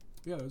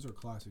 Yeah, those are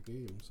classic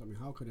games. I mean,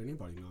 how could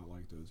anybody not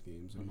like those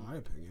games, in my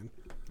opinion?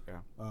 Yeah.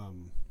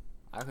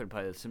 I could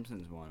play The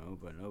Simpsons one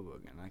over and over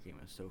again. That game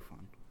is so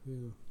fun.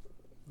 Yeah,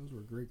 those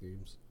were great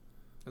games.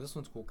 And this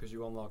one's cool because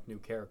you unlock new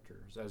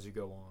characters as you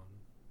go on.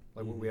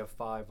 Like we have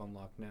 5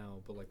 unlocked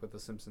now, but like with The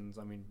Simpsons,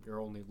 I mean,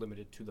 you're only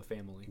limited to the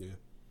family. Yeah.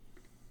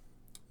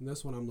 And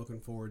this one I'm looking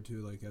forward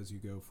to, like, as you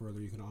go further,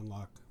 you can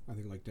unlock, I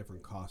think, like,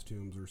 different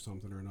costumes or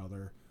something or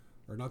another.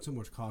 Or not so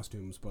much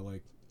costumes, but,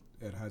 like,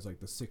 it has, like,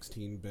 the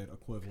 16-bit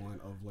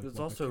equivalent of, like, There's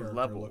what also the character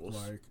levels.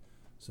 looked like.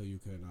 So you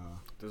can,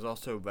 There's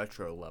also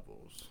retro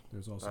levels.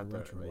 there's also That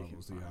retro they can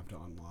levels that you have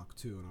find. to unlock,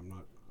 too. And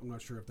I'm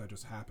not sure if that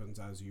just happens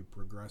as you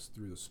progress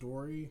through the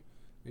story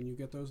and you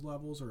get those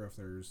levels, or if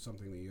there's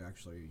something that you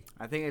actually...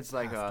 I think it's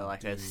like have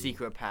to a do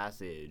secret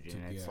passage, to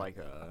and it's get. like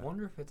I a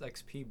wonder if it's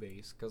XP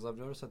based because I've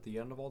noticed at the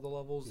end of all the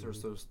levels,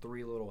 there's those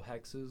 3 little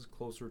hexes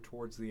closer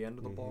towards the end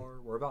of the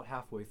bar. We're about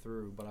halfway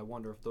through, but I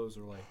wonder if those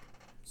are like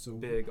So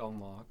big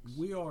unlocks.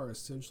 we are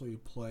essentially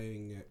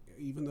playing it,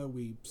 even though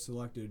we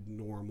selected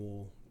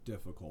normal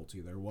difficulty.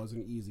 There was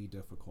an easy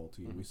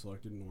difficulty. We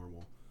selected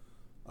normal.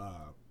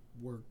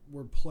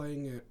 We're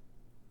playing it.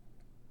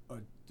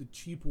 The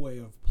cheap way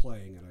of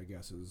playing it, I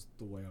guess, is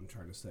the way I'm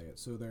trying to say it.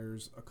 So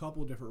there's a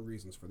couple different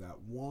reasons for that.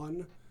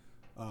 One,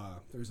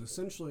 there's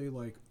essentially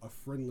like a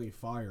friendly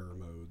fire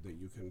mode that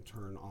you can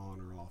turn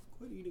on or off.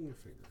 Quit eating your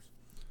fingers.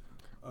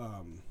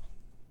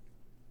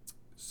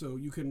 So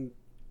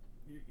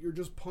you're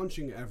just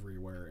punching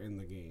everywhere in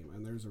the game,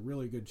 and there's a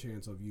really good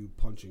chance of you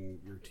punching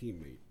your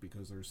teammate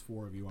because there's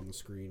 4 of you on the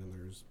screen and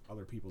there's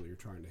other people that you're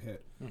trying to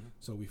hit.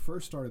 So we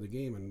first started the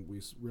game and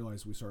we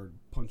realized we started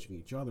punching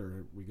each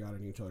other. We got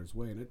in each other's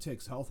way, and it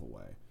takes health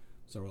away.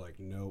 So we're like,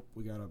 nope,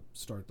 we got to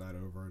start that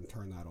over and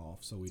turn that off.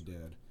 So we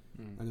did.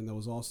 And then there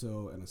was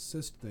also an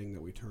assist thing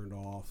that we turned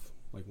off,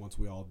 like once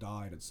we all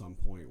died at some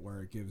point,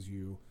 where it gives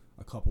you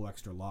a couple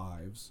extra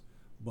lives.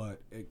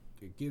 But it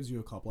gives you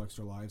a couple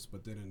extra lives,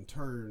 but then in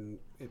turn,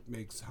 it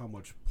makes how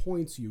much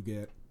points you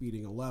get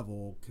beating a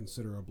level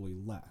considerably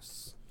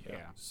less.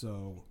 yeah.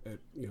 So it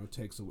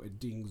it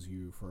dings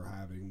you for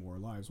having more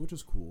lives, which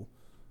is cool.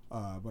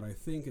 But I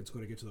think it's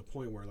going to get to the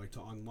point where, like,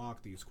 to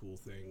unlock these cool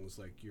things,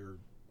 like you're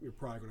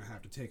probably going to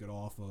have to take it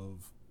off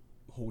of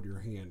hold your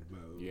hand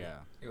mode. Yeah.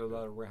 Either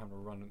that or we're having to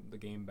run the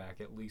game back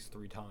at least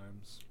 3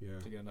 times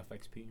to get enough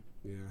XP.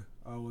 Yeah.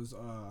 I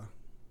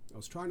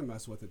was trying to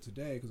mess with it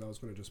today because I was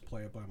going to just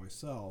play it by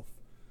myself.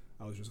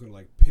 I was just going to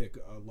like pick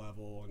a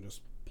level and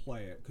just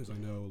play it because I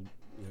know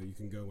you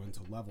can go into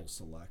level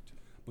select,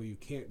 but you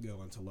can't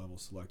go into level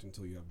select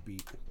until you have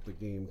beat the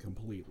game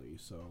completely.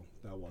 So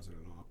that wasn't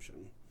an option.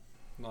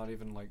 Not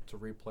even like to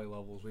replay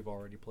levels we've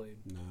already played.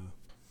 Nah.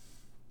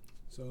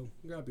 So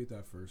we gotta beat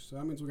that first. So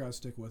that means we gotta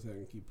stick with it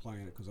and keep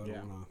playing it because I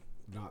don't want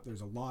to.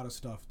 There's a lot of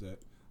stuff that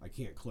I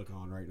can't click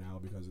on right now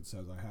because it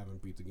says I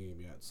haven't beat the game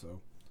yet. So.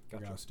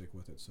 Gotcha. I gotta stick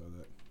with it so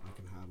that I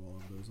can have all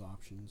of those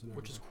options. And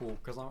Which is everything. cool,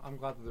 because I'm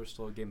glad that there's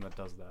still a game that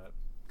does that.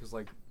 Because,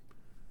 like,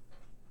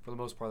 for the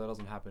most part, that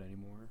doesn't happen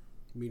anymore.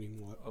 Meaning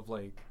what? Of,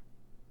 like,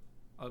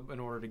 in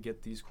order to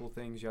get these cool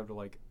things, you have to,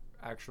 like,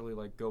 actually,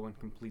 like, go and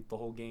complete the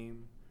whole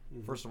game.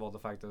 First of all, the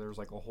fact that there's,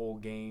 like, a whole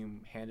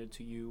game handed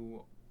to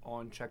you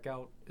on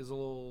checkout is a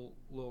little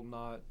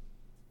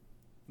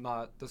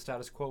not the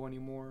status quo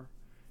anymore.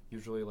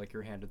 Usually, like,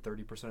 you're handed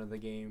 30% of the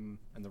game,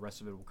 and the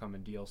rest of it will come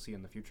in DLC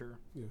in the future.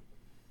 Yeah.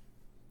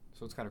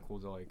 So it's kind of cool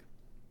to, like,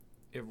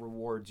 it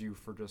rewards you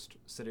for just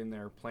sitting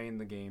there playing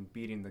the game,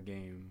 beating the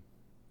game,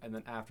 and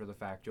then after the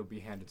fact you'll be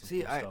handed some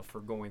cool stuff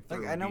for going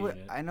through. I know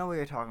what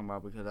you're talking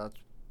about, because that's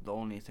the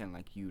only thing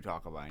like you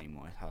talk about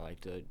anymore. Is how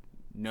like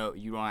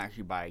you don't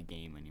actually buy a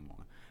game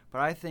anymore.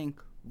 But I think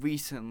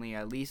recently,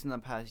 at least in the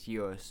past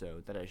year or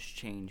so, that has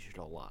changed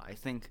a lot. I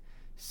think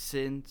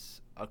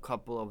since a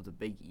couple of the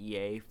big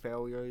EA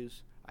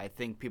failures, I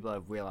think people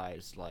have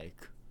realized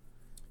like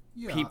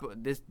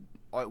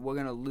we're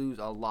gonna lose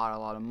a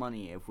lot of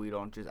money if we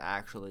don't just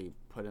actually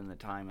put in the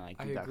time and like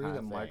do that kind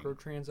of thing. I agree that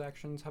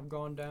microtransactions have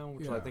gone down,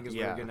 which I think is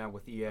what you're getting at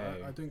with EA.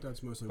 I think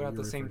that's mostly but what at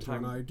you're the same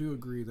time, and I do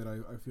agree that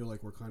I feel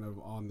like we're kind of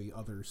on the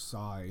other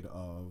side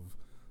of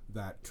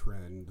that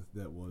trend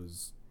that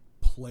was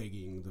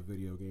plaguing the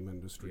video game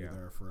industry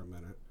there for a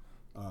minute.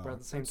 But at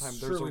the same time,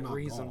 there's a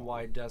reason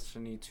why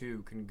Destiny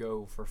 2 can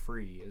go for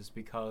free, is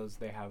because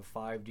they have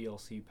 5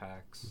 DLC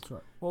packs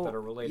that are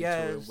related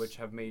to it, which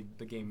have made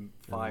the game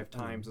 5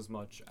 times as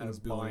much as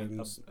buying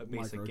a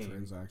basic game.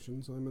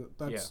 Microtransactions. I mean,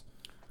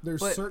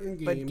 there's certain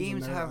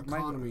games in their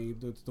economy,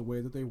 that's the way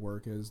that they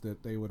work is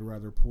that they would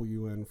rather pull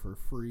you in for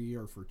free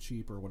or for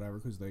cheap or whatever,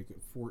 because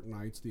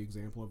Fortnite's the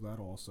example of that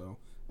also,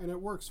 and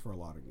it works for a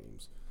lot of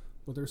games.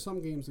 But there's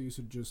some games that you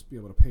should just be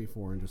able to pay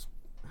for and just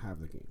have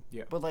the game.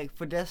 Yeah. But like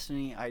for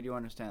Destiny, I do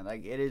understand.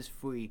 Like it is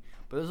free,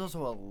 but there's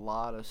also a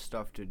lot of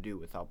stuff to do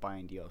without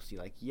buying DLC.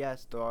 Like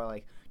yes, there are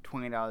like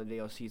 $20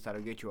 DLCs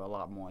that'll get you a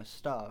lot more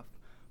stuff,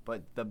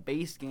 but the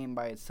base game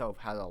by itself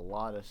has a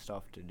lot of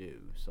stuff to do.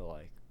 So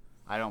like,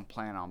 I don't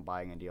plan on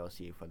buying a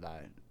DLC for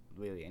that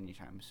really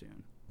anytime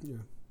soon. Yeah.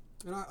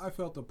 And I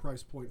felt the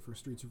price point for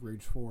Streets of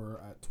Rage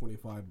 4 at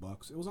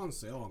 $25. It was on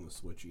sale on the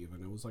Switch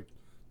even. It was like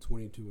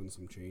 22 and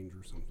some change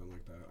or something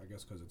like that. I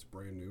guess because it's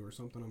brand new or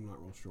something. I'm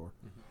not real sure.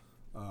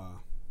 Mm-hmm.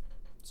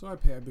 So I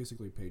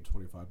basically paid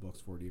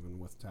 $25 for it even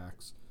with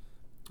tax.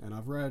 And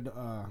I've read,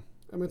 I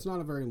mean, it's not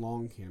a very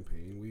long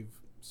campaign. We've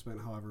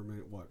spent however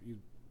many,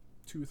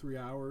 2-3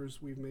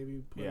 hours we've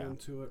maybe put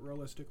into it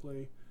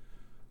realistically.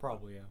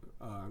 Probably,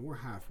 yeah. And we're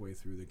halfway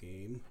through the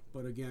game.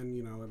 But again,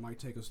 you know, it might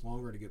take us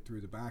longer to get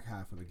through the back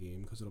half of the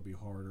game because it'll be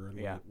harder and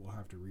we'll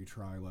have to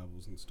retry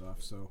levels and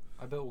stuff. So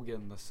I bet we'll get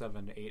in the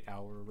 7 to 8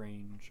 hour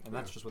range. And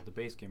that's just with the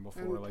base game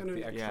before,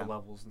 the extra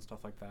levels and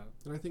stuff like that.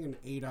 And I think an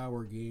 8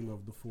 hour game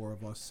of the 4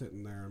 of us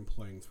sitting there and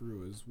playing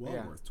through is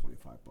well worth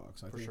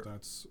 $25. I think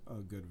that's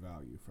a good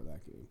value for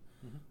that game.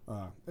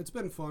 Mm-hmm. It's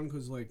been fun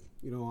because, like,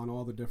 you know, on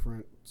all the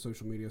different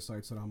social media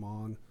sites that I'm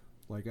on,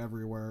 like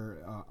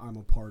everywhere, I'm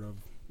a part of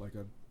like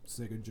a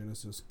Sega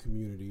Genesis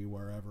community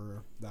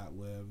wherever that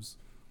lives,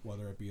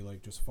 whether it be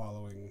like just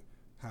following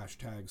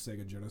hashtag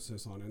Sega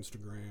Genesis on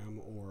Instagram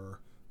or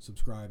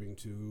subscribing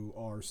to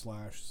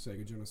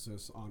r/Sega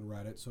Genesis on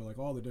Reddit. So like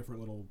all the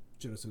different little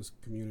Genesis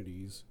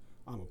communities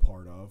I'm a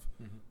part of.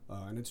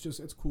 Mm-hmm. And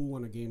it's cool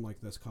when a game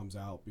like this comes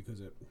out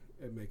because it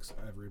makes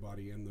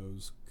everybody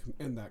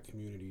in that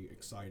community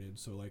excited.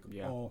 So like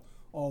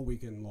all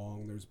weekend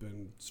long there's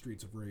been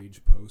Streets of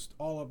Rage posts.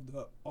 All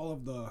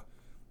of the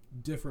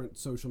different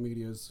social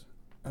medias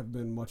have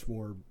been much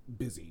more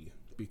busy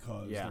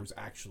because there's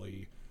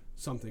actually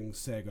something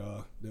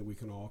Sega that we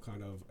can all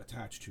kind of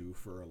attach to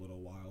for a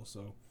little while.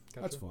 So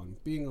that's fun.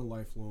 Being a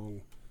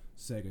lifelong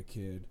Sega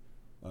kid,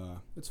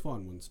 it's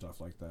fun when stuff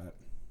like that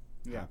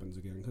happens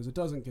again because it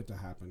doesn't get to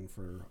happen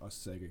for us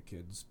Sega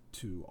kids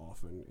too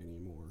often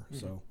anymore. Mm-hmm.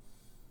 So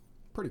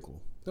pretty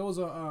cool. There was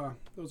a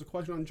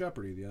question on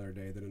Jeopardy the other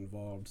day that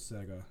involved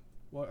Sega.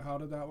 How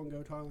did that one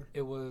go, Tyler?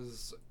 It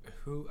was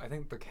I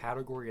think the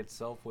category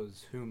itself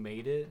was who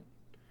made it,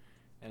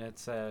 and it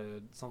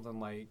said something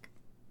like,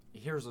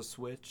 here's a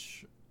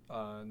Switch,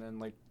 and then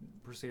like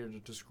proceeded to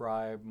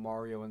describe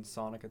Mario and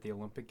Sonic at the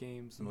Olympic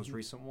Games, the most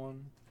recent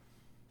one,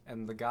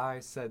 and the guy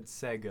said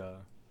Sega,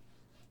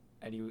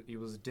 and he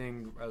was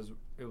dinged as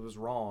it was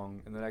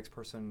wrong, and the next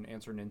person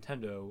answered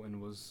Nintendo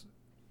and was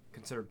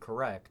considered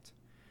correct.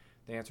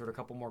 They answered a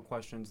couple more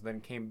questions, then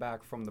came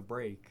back from the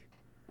break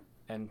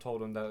and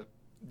told him that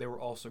they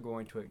were also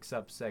going to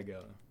accept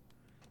Sega.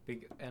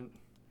 And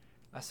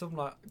I'm still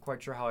not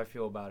quite sure how I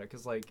feel about it,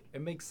 because like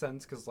it makes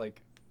sense, because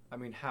like I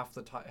mean half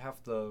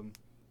the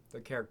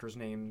characters'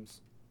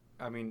 names,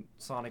 I mean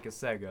Sonic is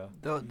Sega.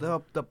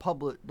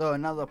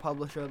 Another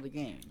publisher of the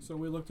game. So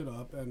we looked it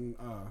up, and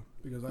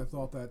because I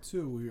thought that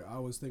too, I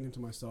was thinking to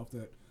myself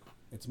that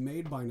it's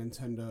made by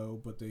Nintendo,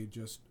 but they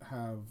just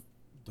have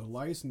the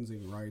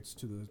licensing rights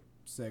to the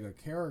Sega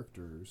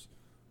characters.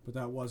 But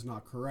that was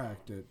not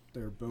correct.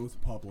 They're both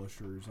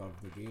publishers of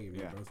the game.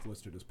 They're both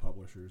listed as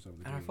publishers of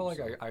the game. And I felt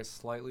like I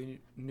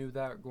slightly knew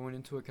that going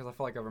into it, because I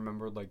felt like I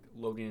remembered like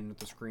loading in at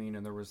the screen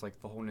and there was like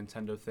the whole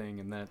Nintendo thing,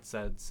 and then it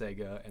said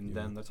Sega, and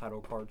then the title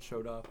card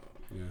showed up.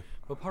 Yeah.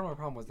 But part of my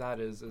problem with that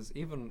is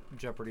even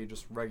Jeopardy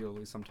just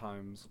regularly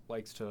sometimes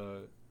likes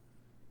to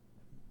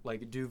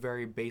like do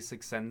very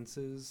basic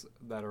sentences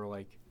that are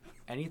like,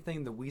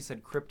 anything that we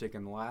said cryptic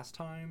in the last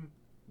time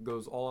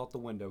goes all out the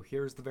window.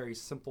 Here's the very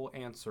simple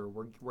answer.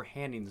 We're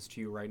handing this to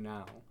you right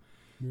now.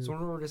 Yeah. So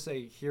in order to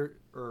say here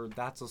or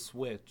that's a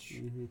Switch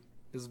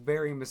is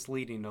very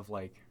misleading of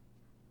like,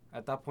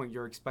 At that point,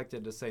 you're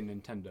expected to say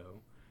Nintendo.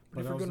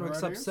 But if that you're was going to the right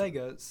accept answer.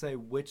 Sega, say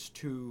which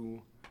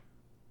two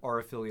are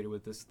affiliated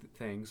with this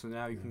thing. So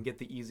now you can get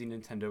the easy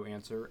Nintendo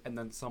answer, and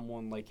then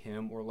someone like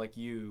him or like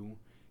you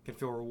can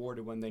feel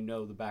rewarded when they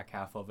know the back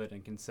half of it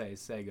and can say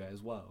Sega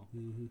as well.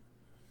 Mm-hmm.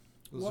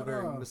 It was a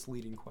very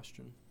misleading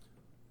question.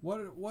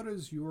 What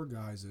is your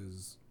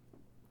guys'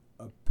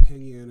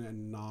 opinion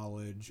and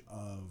knowledge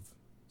of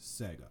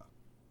Sega?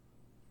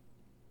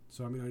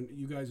 So, I mean,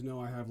 you guys know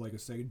I have like a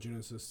Sega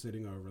Genesis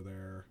sitting over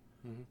there.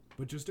 Mm-hmm.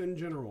 But just in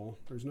general,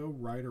 there's no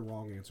right or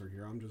wrong answer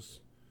here. I'm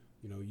just,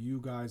 you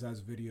guys as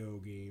video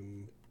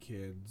game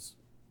kids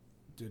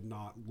did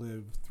not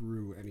live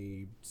through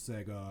any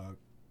Sega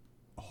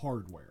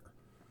hardware.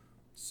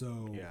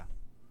 So, Yeah.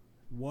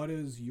 what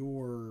is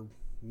your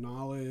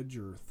knowledge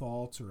or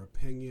thoughts or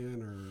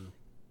opinion, or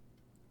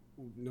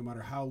no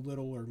matter how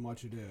little or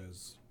much it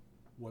is,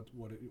 what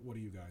do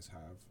you guys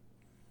have?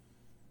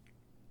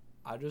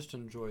 I just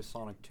enjoy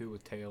Sonic 2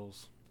 with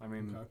Tails. I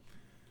mean, Okay.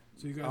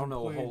 So you guys I don't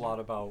know a played- whole lot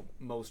about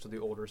most of the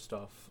older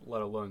stuff,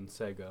 let alone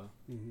Sega.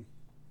 Mm-hmm.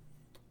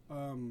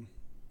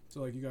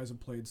 So like you guys have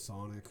played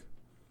Sonic.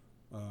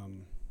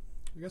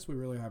 I guess we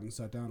really haven't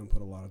sat down and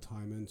put a lot of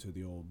time into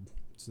the old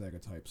Sega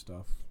type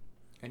stuff.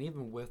 And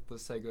even with the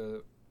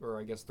Sega, or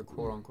I guess the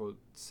quote-unquote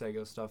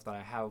Sega stuff that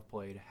I have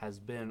played, has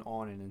been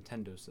on a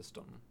Nintendo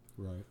system.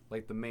 Right.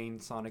 Like the main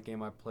Sonic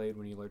game I played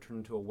when you like turned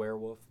into a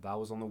werewolf, that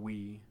was on the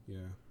Wii. Yeah.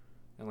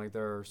 And like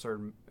there are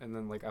certain, and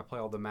then like I play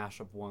all the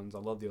mashup ones. I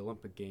love the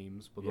Olympic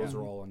games, but those Yeah.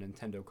 are all on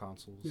Nintendo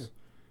consoles. Yeah.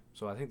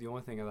 So I think the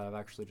only thing that I've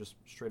actually just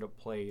straight up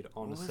played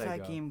on What a was Sega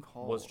that game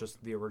called? was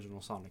just the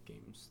original Sonic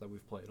games that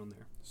we've played on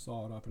there.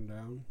 Saw it up and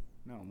down.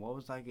 No, what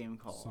was that game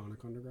called?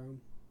 Sonic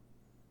Underground.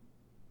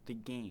 The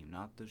game,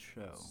 not the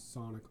show.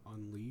 Sonic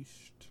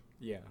Unleashed.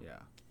 Yeah. Yeah.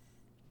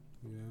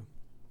 Yeah.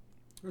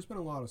 There's been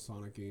a lot of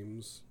Sonic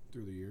games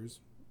through the years,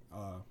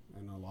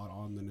 and a lot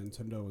on the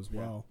Nintendo as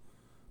well.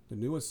 The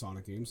newest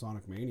Sonic game,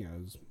 Sonic Mania,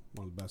 is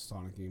one of the best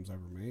Sonic games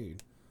ever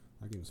made.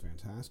 That game's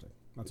fantastic.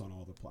 That's on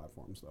all the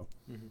platforms, though.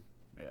 Mm-hmm.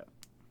 Yeah.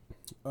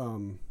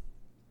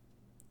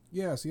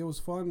 Yeah, see, it was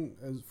fun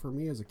for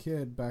me as a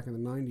kid back in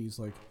the 90s.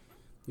 Like,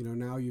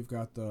 now you've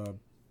got the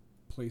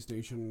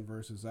PlayStation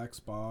versus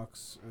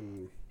Xbox,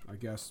 and I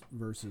guess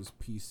versus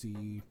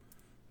PC.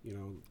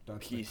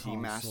 That's the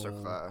PC console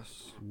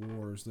Masterclass.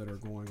 wars that are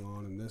going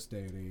on in this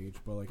day and age.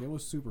 But like, it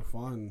was super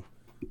fun,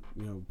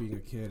 being a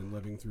kid and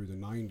living through the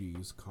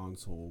 90s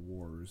console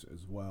wars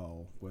as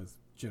well, with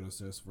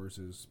Genesis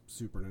versus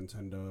Super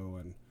Nintendo.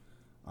 And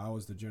I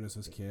was the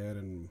Genesis kid,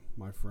 and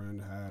my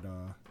friend had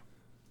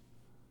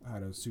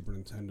a Super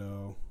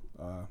Nintendo.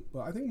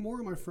 But I think more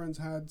of my friends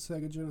had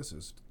Sega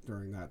Genesis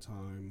during that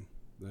time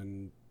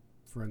than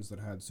friends that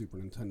had Super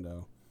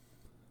Nintendo.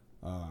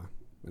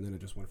 And then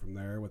it just went from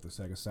there with the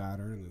Sega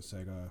Saturn and the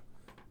Sega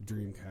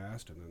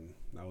Dreamcast, and then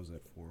that was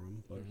it for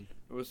them. But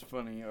It was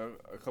funny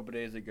a couple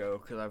days ago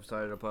because I've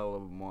started to play a little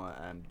bit more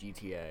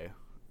GTA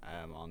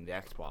on the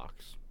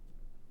Xbox,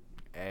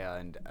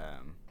 and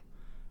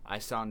I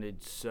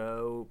sounded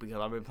so,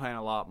 because I've been playing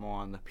a lot more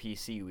on the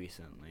PC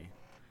recently.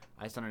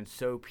 I sounded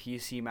so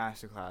PC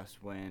Masterclass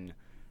when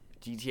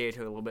GTA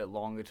took a little bit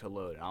longer to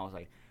load, and I was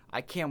like,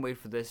 I can't wait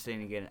for this thing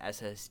to get an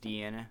SSD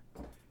in it,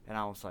 and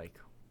I was like,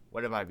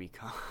 what have I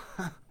become?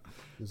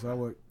 is that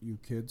what you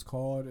kids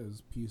call it?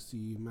 Is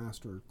PC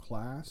Master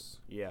Class?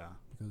 Yeah.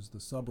 Because the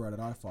subreddit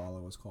I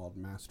follow is called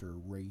Master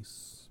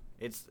Race.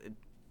 It's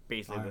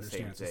basically I the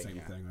understand same it's the thing. same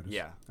Yeah. thing.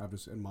 Yeah. I've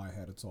just in my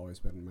head it's always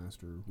been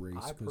Master Race.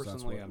 I 'cause that's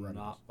personally what am Reddit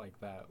not is. like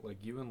that.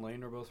 Like you and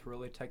Lane are both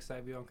really tech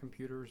savvy on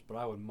computers, but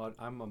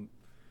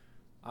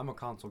I'm a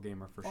console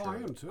gamer for Oh, sure. I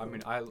am too. I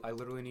mean, I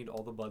literally need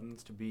all the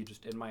buttons to be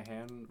just in my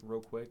hand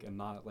real quick and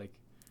not like.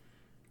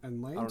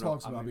 And Lane I don't know,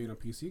 talks I about mean- being a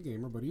PC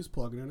gamer, but he's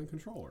plugging in a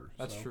controller.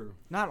 That's so true.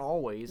 Not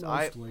always.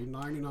 Mostly,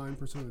 99%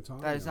 of the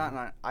time. That is yeah.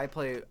 not. I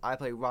play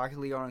Rocket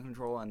League on a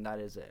controller, and that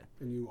is it.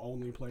 And you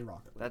only play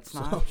Rocket League. That's so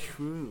not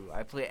true.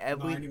 I play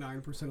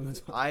 99% of the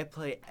time. I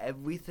play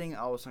everything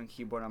else on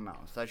keyboard and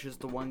mouse. That's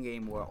just the one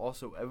game where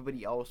also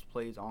everybody else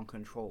plays on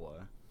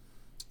controller.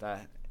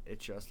 That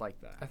it's just like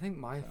that. I think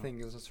my thing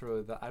is just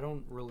really that I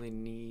don't really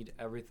need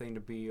everything to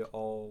be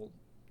all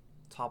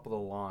top of the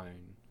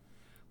line.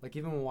 Like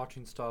even when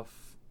watching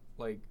stuff,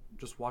 like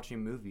just watching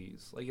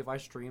movies, like if I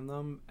stream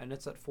them and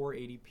it's at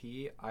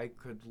 480p, I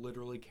could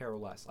literally care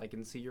less. I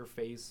can see your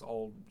face,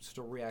 I'll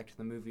still react to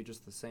the movie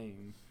just the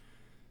same.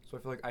 So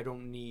I feel like I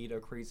don't need a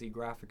crazy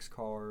graphics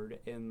card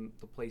in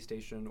the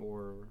PlayStation,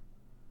 or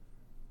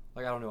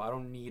like I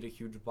don't need a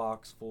huge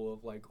box full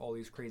of like all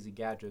these crazy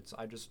gadgets.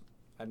 I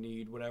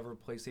need whatever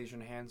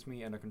PlayStation hands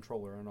me and a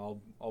controller, and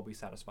I'll be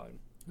satisfied.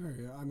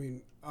 Yeah, I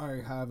mean, I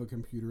have a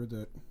computer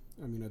that,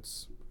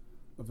 it's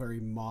a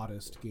very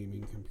modest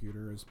gaming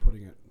computer, is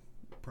putting it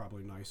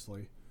probably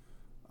nicely.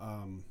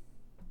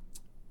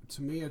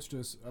 To me, it's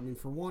just,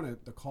 for one,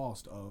 the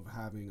cost of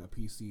having a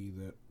PC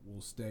that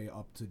will stay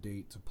up to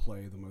date to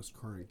play the most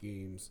current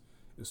games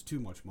is too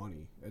much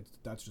money.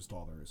 That's just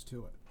all there is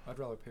to it. I'd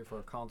rather pay for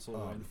a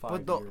console in 5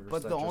 but the- years.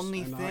 but that the just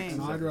only And thing-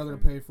 I'd rather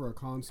everything. pay for a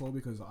console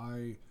because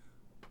I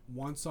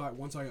once I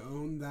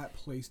own that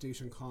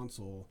PlayStation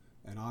console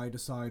and I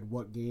decide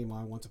what game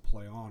I want to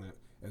play on it,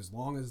 as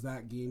long as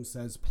that game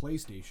says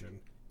PlayStation,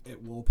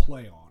 it will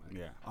play on it.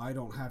 Yeah. I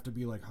don't have to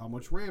be like, how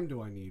much RAM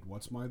do I need?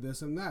 What's my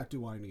this and that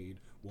do I need?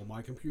 Will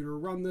my computer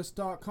run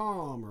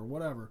this.com or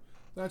whatever?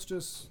 That's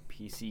just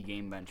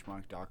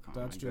PCGameBenchmark.com. That's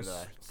I go to just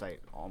that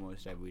site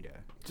almost every day.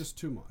 just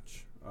too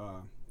much.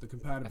 The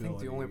compatibility. I think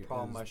the only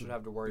problem I should the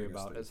have to worry biggest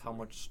about thing is for how me.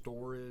 much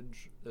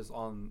storage is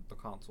on the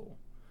console.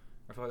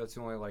 I feel like that's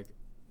the only like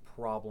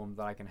problem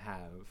that I can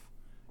have.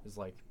 Is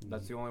like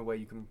that's the only way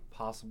you can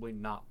possibly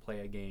not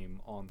play a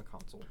game on the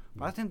console.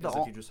 But I think Is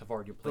if you just have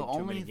already played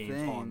too many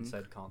games on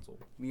said console.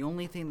 The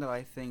only thing that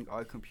I think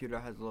our computer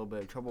has a little bit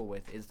of trouble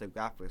with is the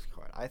graphics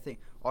card. I think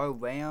our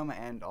RAM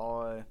and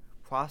our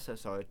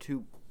processor are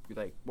too,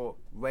 like, well,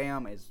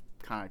 RAM is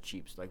kind of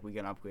cheap, so like we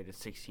can upgrade to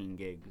 16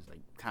 gigs like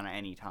kind of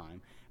any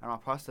time, and our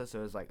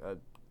processor is like a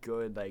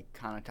good, like,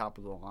 kind of top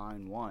of the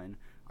line one.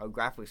 Our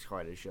graphics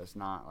card is just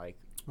not like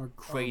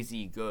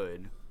crazy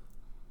good.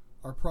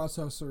 Our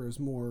processor is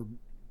more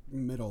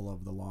middle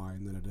of the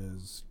line than it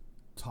is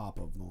top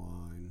of the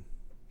line,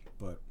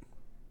 but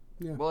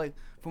yeah. Well, like,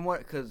 from what,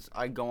 because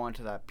I go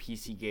onto that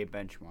PC Game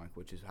Benchmark,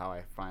 which is how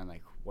I find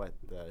like what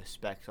the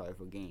specs are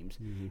for games,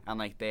 and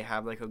like they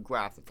have like a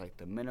graph that's like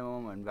the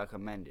minimum and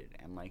recommended,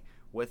 and like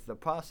with the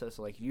processor,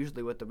 like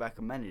usually with the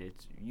recommended,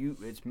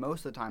 it's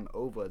most of the time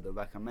over the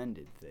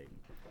recommended thing.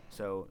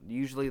 So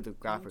usually the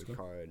graphics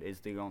card is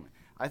the only.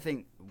 I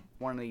think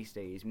one of these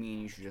days, me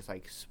and you should just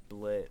like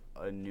split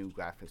a new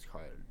graphics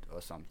card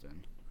or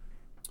something,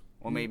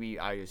 or maybe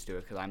I just do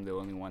it because I'm the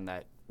only one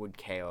that would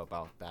care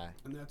about that.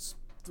 And that's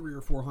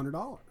 $300 or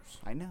 $400.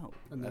 I know,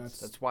 And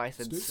that's why I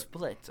said stupid.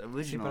 split See,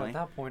 originally. but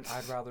at that point,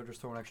 I'd rather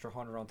just throw an extra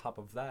 100 on top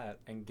of that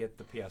and get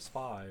the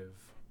PS5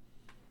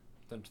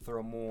 than to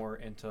throw more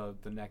into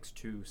the next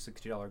two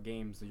 $60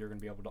 games that you're going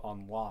to be able to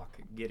unlock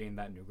getting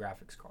that new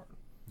graphics card.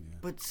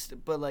 Yeah.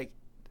 But like,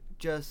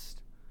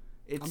 just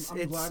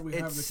I'm glad we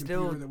have it's the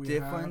still computer that we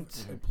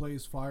different. have. It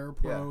plays Fire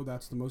Pro. Yeah.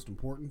 That's the most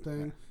important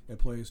thing. It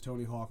plays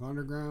Tony Hawk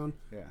Underground.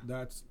 Yeah.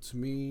 That's, to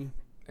me.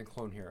 And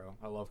Clone Hero.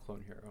 I love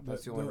Clone Hero.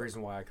 That's the only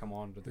reason why I come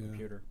on to the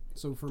computer.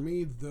 So for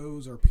me,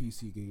 those are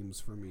PC games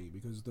for me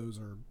because those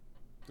are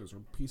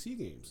PC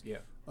games. Yeah.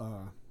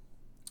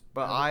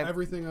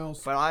 Everything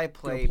else. But I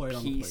play play it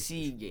on the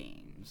PC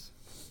games.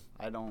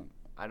 I don't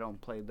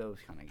play those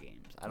kind of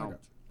games. I don't.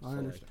 I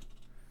understand.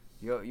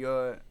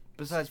 You're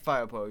besides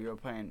Fire Pro, you're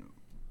playing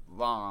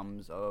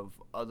ROMs of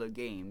other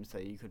games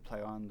that you could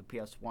play on the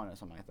PS1 or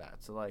something like that.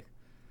 So like,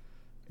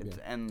 it's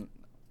and.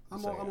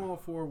 I'm all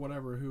for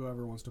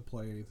whoever wants to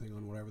play anything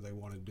on whatever they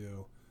want to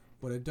do,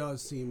 but it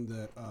does seem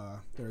that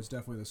there's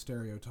definitely the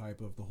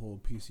stereotype of the whole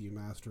PC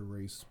master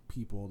race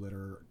people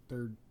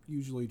they're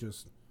usually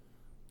just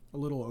a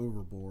little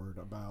overboard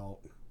about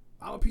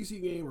I'm a PC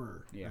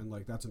gamer, and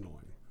like that's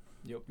annoying.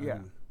 Yep.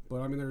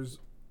 But I mean, there's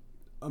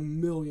a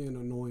million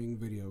annoying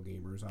video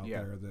gamers out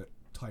there that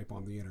type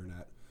on the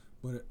internet,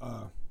 but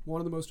one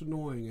of the most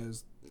annoying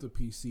is the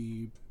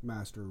PC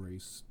master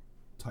race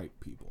type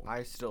people.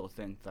 I still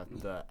think that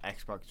the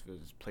Xbox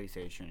versus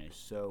PlayStation is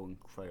so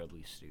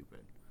incredibly stupid.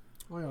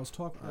 Oh yeah, I was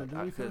talking.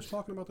 Did we finish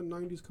talking about the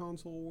 '90s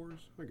console wars?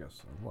 I guess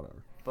so.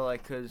 Whatever. But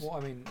like, cause well, I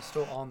mean,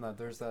 still on that,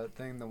 there's that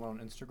thing that went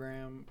on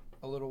Instagram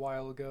a little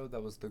while ago.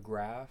 That was the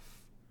graph.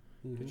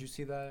 Did you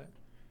see that?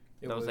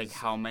 That was like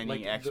how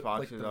many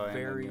Xboxes are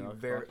very, in the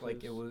very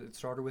like it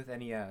started with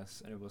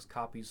NES and it was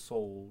copies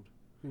sold.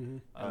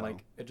 And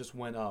like it just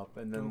went up,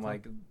 and then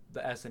like the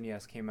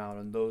SNES came out,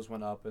 and those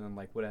went up, and then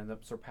like would end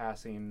up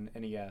surpassing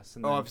NES.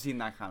 And I've seen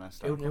that kind of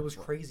stuff. It was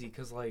crazy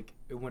because like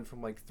it went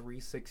from like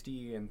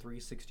 360, and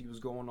 360 was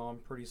going on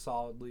pretty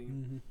solidly,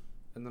 and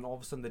then all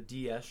of a sudden the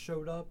DS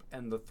showed up,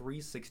 and the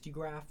 360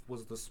 graph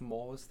was the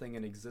smallest thing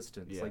in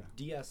existence. Like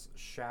DS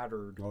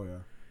shattered. Oh yeah.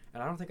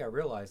 And I don't think I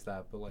realized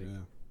that, but like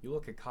you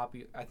look at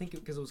copy, I think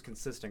because it was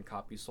consistent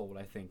copies sold.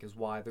 I think is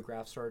why the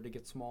graph started to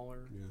get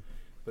smaller. Yeah.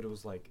 But it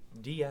was like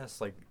DS,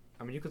 like,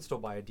 I mean, you could still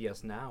buy a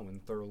DS now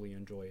and thoroughly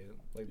enjoy it.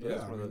 Like,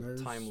 that's one of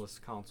the timeless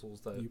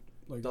consoles that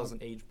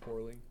doesn't age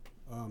poorly.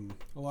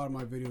 A lot of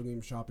my video game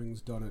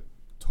shopping's done at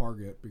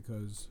Target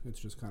because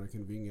it's just kind of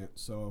convenient.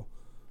 So,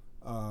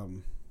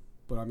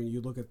 but I mean,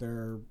 you look at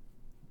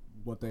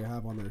what they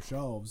have on their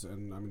shelves,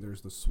 and I mean,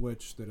 there's the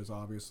Switch that is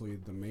obviously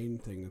the main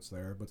thing that's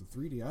there, but the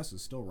 3DS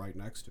is still right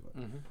next to it,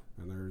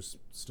 and there's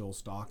still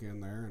stock in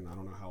there, and I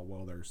don't know how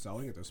well they're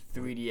selling at this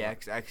point.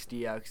 3DX,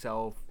 XD,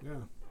 XL. Yeah,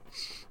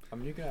 I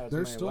mean, you can add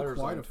there's as many still letters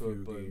quite a onto it,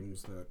 few but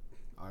games that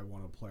I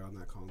want to play on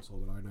that console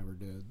that I never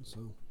did. So,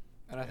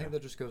 and I think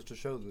that just goes to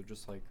show that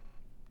just like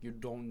you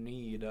don't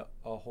need a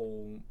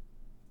whole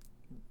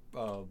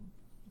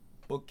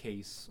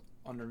bookcase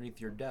underneath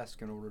your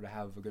desk in order to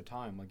have a good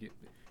time. Like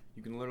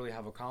you can literally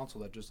have a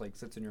console that just like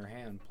sits in your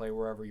hand, play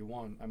wherever you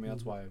want. I mean,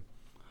 that's why.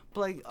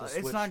 But like,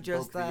 it's not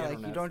just that. Like,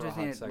 you don't just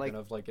need it. Like,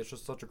 of, like, it's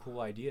just such a cool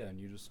idea, and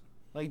you just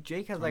like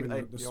Jake has like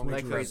the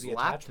like crazy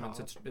laptop.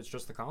 attachments. It's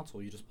just the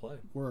console. You just play.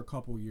 We're a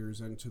couple years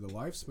into the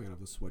lifespan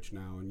of the Switch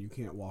now, and you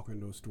can't walk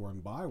into a store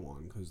and buy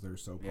one because they're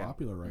so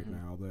popular right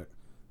now that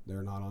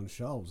they're not on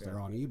shelves. Yeah. They're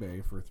on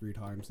eBay for 3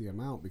 times the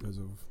amount because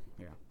of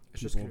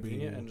It's just people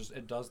convenient being and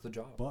it does the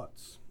job.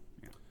 butts.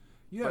 Yeah.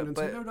 Yeah, But-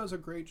 Nintendo does a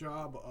great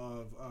job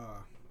of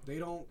they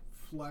don't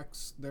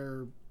flex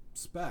their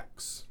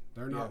specs.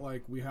 They're not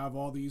like, we have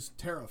all these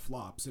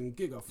teraflops and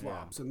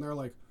gigaflops, and they're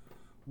like,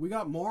 we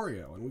got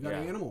Mario and we got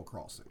Animal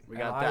Crossing. We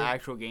got the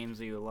actual games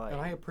that you like.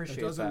 And I appreciate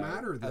It doesn't that,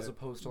 matter that as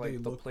opposed to they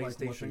like the look like what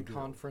they PlayStation do.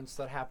 conference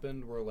that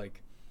happened where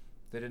like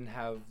they didn't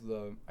have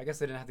the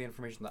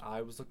information that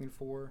I was looking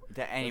for.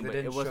 That Like, anybody,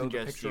 they didn't it wasn't show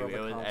the just picture you, of the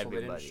it was console,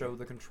 everybody. They didn't show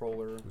the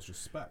controller. It was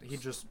just specs. He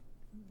just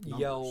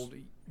Numbers.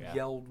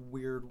 yelled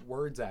weird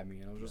words at me,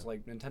 and I was just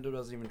like, Nintendo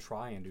doesn't even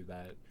try and do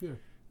that. Yeah.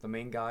 The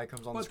main guy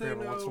comes on the But screen they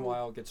every once in a know-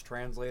 while, gets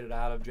translated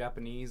out of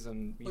Japanese,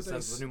 and he But they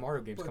says the new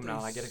Mario game's but coming they out,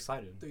 and I get s-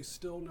 excited. They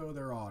still know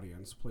their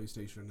audience,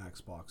 PlayStation and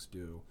Xbox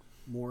do,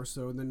 more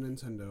so than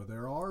Nintendo.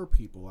 There are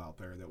people out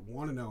there that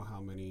want to know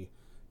how many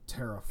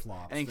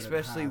teraflops. And that it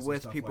especially has and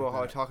with stuff people like who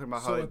are that. talking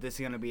about So how it- this is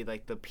going to be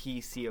like the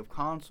PC of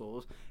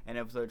consoles, and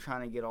if they're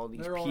trying to get all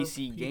these there are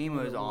PC people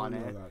gamers that on wanna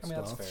know it, that I mean,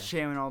 that's stuff. fair.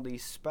 sharing all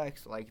these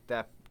specs like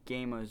that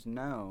gamers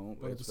know.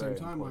 But at it's the same very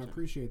time, I important.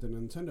 appreciate that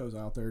Nintendo's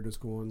out there just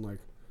going like,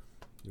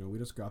 we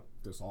just got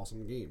this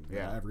awesome game. that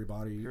Yeah.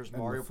 everybody. Here's in the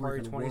Mario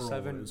Party freaking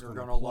 27. world is You're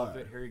gonna gonna love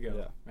play. it. Here you go.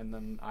 Yeah. And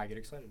then I get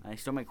excited. And they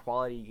still make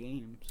quality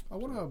games. I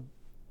want to.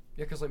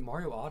 Yeah, because like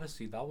Mario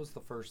Odyssey, that was the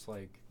first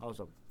like That was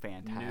a new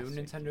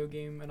fantastic Nintendo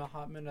game in a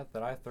hot minute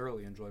that I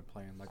thoroughly enjoyed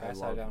playing. Like I I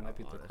sat love down and I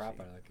beat the Odyssey. crap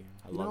out of that game.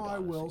 I You know, loved I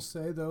will Odyssey.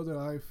 say though that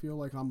I feel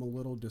like I'm a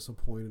little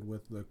disappointed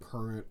with the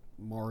current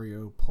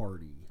Mario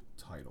Party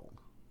title.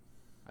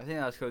 I think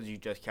that's because you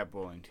just kept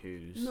rolling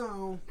twos.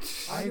 No,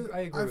 I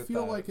agree with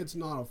feel that. like it's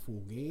not a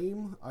full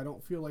game. I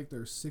don't feel like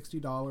there's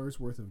 $60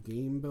 worth of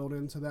game built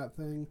into that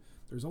thing.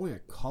 There's only a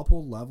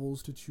couple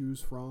levels to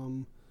choose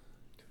from.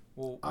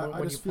 Well, I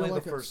when you just feel play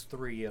like the it's- first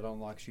 3, it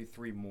unlocks you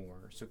 3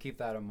 more. So keep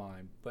that in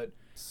mind. But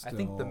I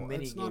think the Still,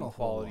 mini it's not game a whole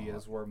quality lot.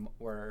 is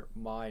where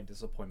my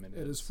disappointment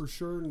is. It is for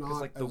sure not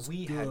Because like the as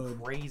Wii good.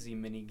 had crazy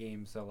mini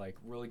games that like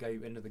really got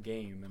you into the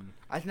game, and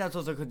I think that's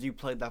also because you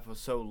played that for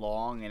so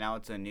long, and now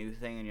it's a new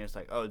thing, and you're just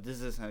like, oh,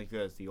 this isn't as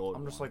good as the old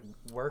I'm just one.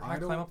 like, where can I I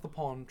climb don't- up the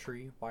palm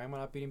tree? Why am I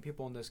not beating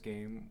people in this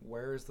game?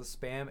 Where is the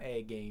spam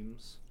A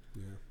games?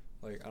 Yeah.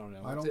 Like I don't know.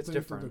 I don't it's think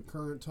different. that the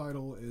current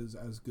title is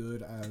as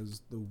good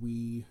as the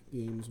Wii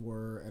games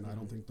were, and I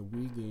don't think the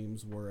Wii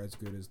games were as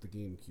good as the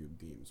GameCube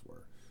games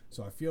were.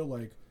 So I feel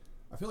like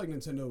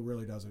Nintendo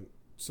really doesn't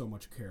so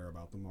much care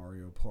about the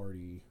Mario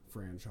Party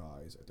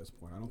franchise at this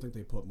point. I don't think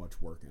they put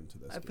much work into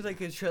this. I feel game.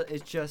 like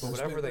it's just But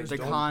whatever they the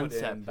don't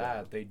concept. put in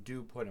that, they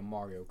do put in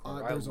Mario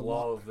Kart. I there's a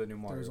love lot- the new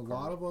Mario There's a Kart.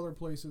 lot of other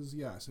places,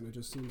 yes, and it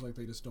just seems like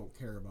they just don't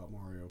care about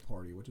Mario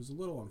Party, which is a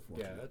little Yeah,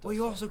 unfortunate. it Well, does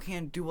you suck. also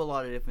can't do a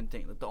lot of different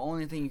things. Like, the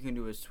only thing you can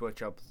do is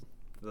switch up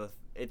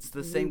it's the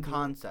New same bo-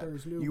 concept.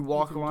 there's new- You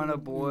walk you can around do a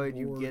new board,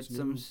 you boards, get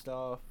some new-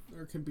 stuff.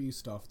 There can be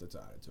stuff that's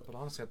added to it. But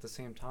honestly, at the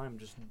same time,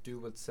 just do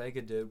what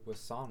Sega did with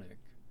Sonic.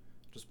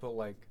 Just put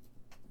like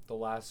the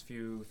last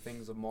few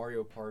things of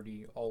Mario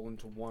Party all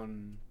into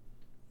one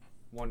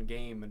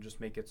game, and just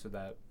make it so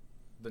that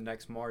the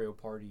next Mario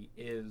Party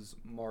is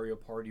Mario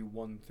Party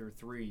 1 through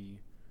 3,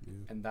 Yeah.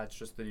 and that's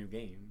just the new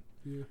game.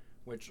 Yeah.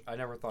 Which I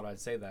never thought I'd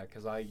say that,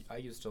 because I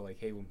used to like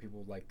hate when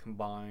people like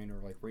combine or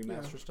like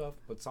remaster Yeah. stuff.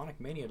 But Sonic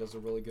Mania does a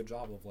really good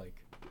job of like,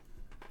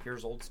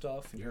 here's old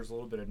stuff, and Yeah. here's a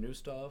little bit of new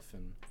stuff,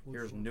 and Which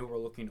here's one? newer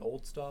looking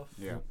old stuff.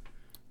 Yeah.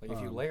 Like if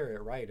you layer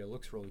it right, it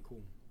looks really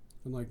cool.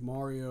 And like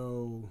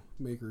Mario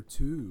Maker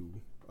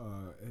 2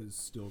 is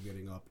still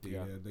getting updated.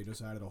 Yeah. They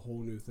just added a whole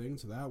new thing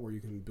to that where you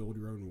can build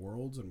your own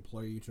worlds and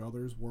play each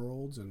other's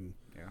worlds, and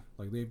Yeah.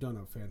 like they've done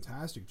a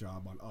fantastic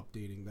job on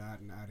updating that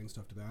and adding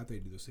stuff to that. They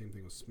do the same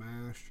thing with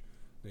Smash.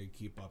 They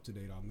keep up to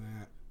date on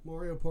that.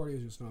 Mario Party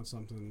is just not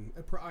something.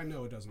 I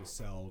know it doesn't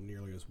sell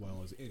nearly as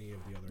well as any of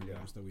the other Yeah.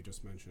 games that we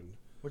just mentioned.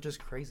 Which is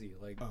crazy.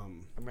 Like, I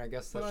mean, I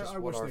guess but that's just I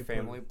what wish our they put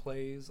family it-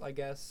 plays, I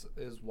guess,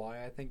 is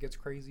why I think it's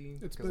crazy.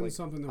 It's 'Cause, been like,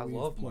 something that I we've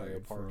love played Mario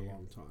for Party. a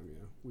long time.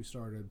 Yeah, we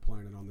started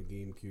playing it on the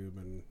GameCube,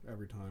 and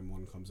every time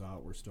one comes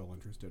out, we're still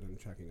interested in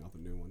checking out the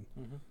new one.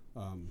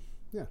 Mhm.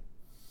 Yeah.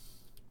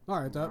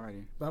 All right,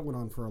 Alrighty. that went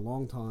on for a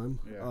long time.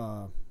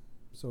 Yeah.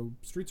 So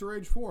Streets of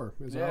Rage 4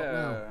 is out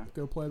now. Yeah.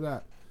 Go play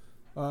that.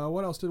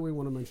 What else did we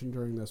want to mention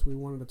during this? We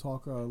wanted to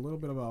talk a little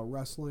bit about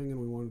wrestling, and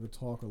we wanted to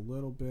talk a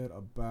little bit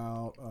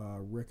about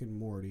Rick and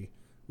Morty.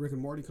 Rick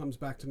and Morty comes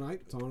back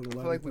tonight. It's on at 11:30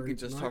 I feel like we could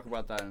just tonight. talk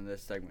about that in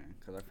this segment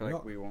because I feel Yeah.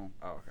 like we won't.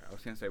 Oh, okay. I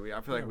was gonna say I feel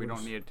like Yeah, we we're don't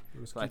just- need.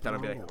 we're just So I keeping thought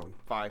it'd be on like a going.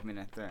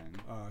 5-minute thing.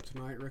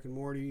 Tonight, Rick and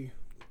Morty.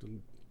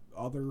 The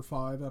other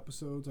 5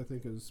 episodes, I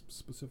think, is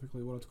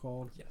specifically what it's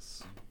called.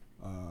 Yes.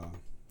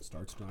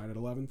 Starts tonight at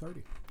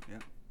 11:30. Yeah.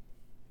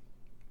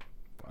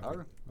 I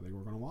think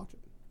we're gonna watch it.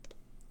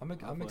 I'm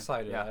Hopefully.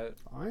 excited. Yeah.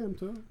 I am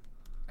too.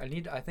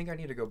 I think I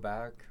need to go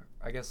back.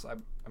 I guess I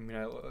mean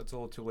it's a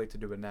little too late to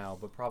do it now,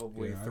 but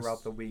probably Yeah,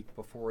 throughout the week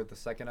before the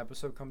second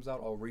episode comes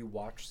out, I'll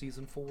rewatch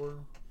season 4.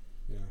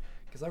 Yeah.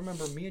 Because I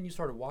remember me and you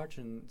started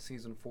watching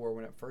season 4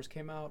 when it first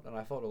came out, and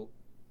I felt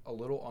a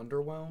little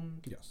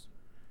underwhelmed. Yes.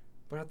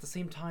 But at the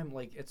same time,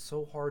 like, it's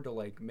so hard to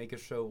like make a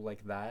show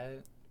like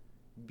that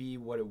be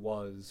what it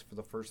was for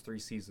the first 3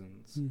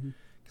 seasons.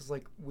 Because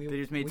like they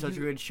just made such a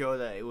good show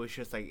that it was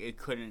just like it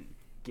couldn't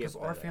get better. Because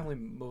our family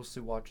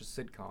mostly watches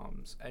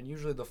sitcoms, and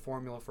usually the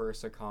formula for a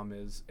sitcom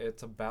is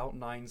it's about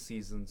 9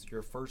 seasons.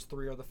 Your first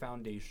 3 are the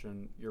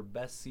foundation. Your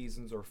best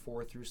seasons are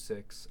 4 through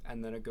 6,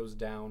 and then it goes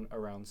down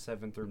around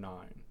 7 through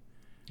 9.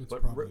 It's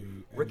but probably,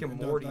 Rick and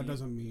Morty. That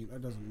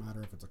doesn't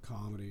matter if it's a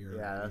comedy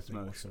or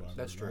anything whatsoever.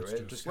 That's true. That's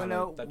it just kind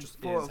of that just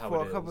is how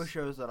for it a couple is. of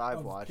shows that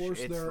I've watched, Course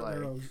it's there like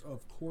are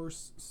of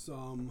course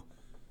some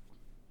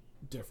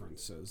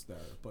differences there,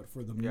 but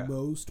for the Yeah.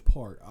 most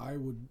part,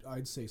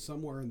 I'd say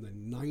somewhere in the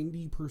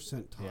 90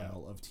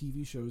 percentile of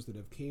TV shows that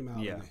have came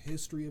out in the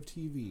history of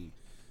TV,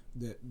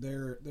 that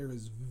there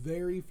is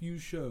very few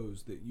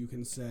shows that you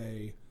can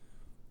say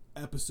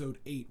episode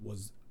 8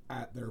 was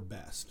at their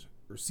best,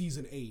 or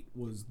season 8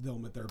 was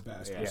them at their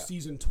best, or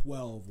season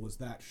 12 was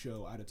that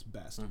show at its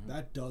best.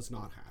 That does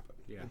not happen.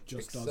 It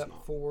just does not.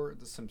 Except for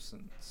The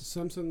Simpsons.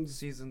 Simpsons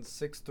Seasons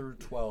 6 through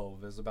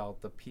 12 is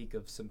about the peak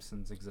of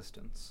Simpsons'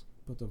 existence.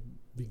 But the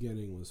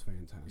beginning was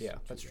fantastic. Yeah,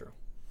 that's true.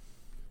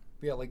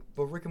 But yeah, like,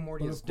 but Rick and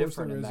Morty is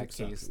different in that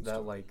case.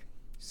 That like,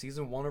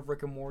 season 1 of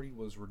Rick and Morty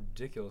was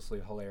ridiculously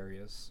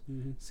hilarious.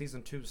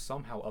 Season 2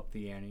 somehow upped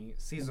the ante.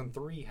 Season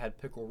 3 had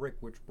Pickle Rick,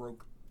 which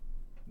broke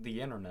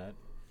the internet.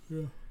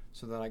 Yeah.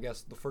 So then I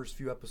guess the first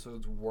few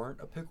episodes weren't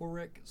a Pickle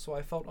Rick, so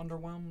I felt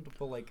underwhelmed.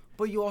 But like,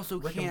 you also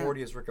Rick and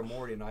Morty is Rick and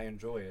Morty, and I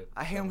enjoy it.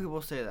 I hate when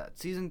people say that.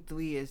 Season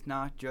 3 is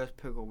not just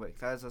Pickle Rick.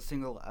 That is a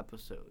single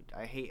episode.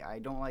 I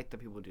don't like that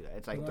people do that.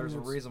 It's like There's a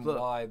reason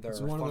why there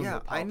are funny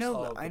yeah, I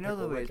know of that. I the know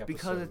Pickle there Rick is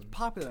because episode. it's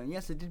popular. And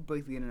yes, it did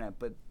break the internet,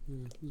 but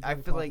I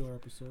feel like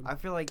episode. I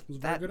feel like It was a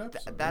that very good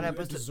episode. that It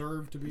episode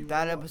deserved to be.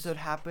 that episode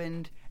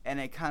happened, and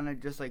it kind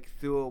of just like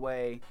threw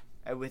away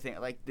everything.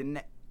 Like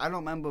I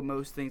don't remember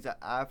most things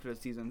after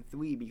season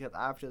 3, because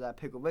after that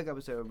Pickle Rick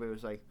episode, everybody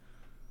was like,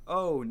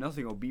 "Oh,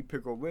 nothing will beat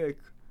Pickle Rick."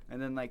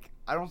 And then like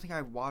I don't think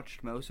I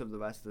watched most of the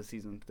rest of the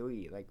season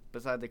 3, like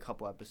besides a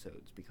couple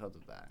episodes, because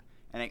of that.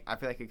 And I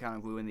feel like it kind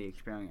of ruined the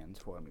experience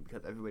for me,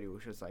 because everybody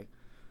was just like,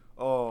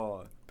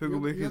 "Oh, Pickle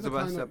Rick is the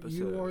best episode."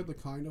 You are the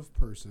kind of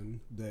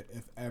person that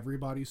if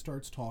everybody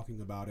starts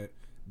talking about it,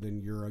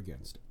 then you're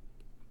against it.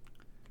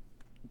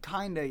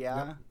 Kinda,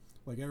 yeah. Yep.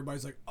 Like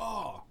everybody's like,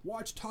 "Oh,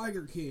 watch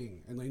Tiger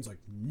King," and Lane's like,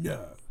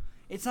 "No."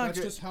 It's not That's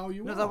just how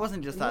you are. No, that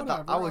wasn't just And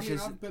that.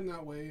 whatever. I've been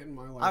that way in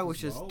my life. I was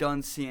as just well.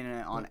 done seeing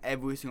it on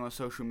every single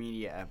social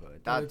media ever.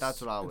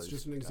 That's what I was. It's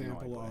just an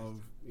example annoyed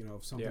of,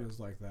 if something is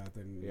like that,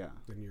 then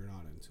you're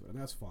not into it, and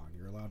that's fine.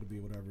 You're allowed to be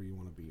whatever you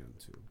want to be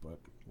into, but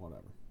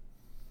whatever.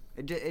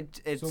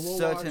 It's So we'll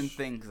certain watch-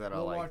 things that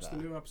are like that. We'll watch the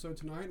new episode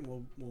tonight, and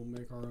we'll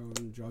make our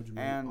own judgment.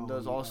 And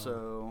there's on,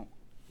 also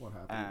what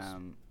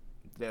happens.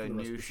 the rest new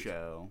of the season.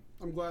 show.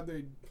 I'm glad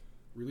they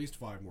released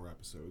 5 more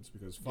episodes,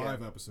 because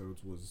 5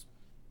 episodes was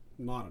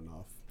not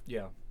enough.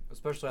 Yeah,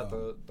 especially at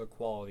the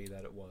quality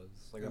that it was.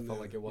 Like, I felt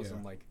like it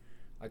wasn't like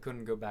I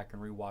couldn't go back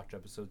and rewatch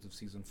episodes of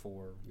season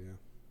 4. Yeah.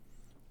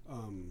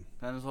 Then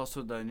there's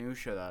also the new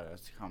show that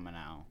is coming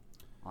out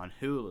on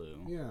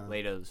Hulu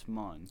later this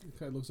month.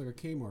 Okay, it looks like a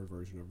Kmart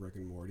version of Rick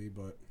and Morty,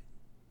 but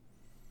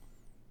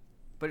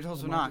it's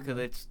also not, because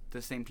it's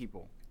the same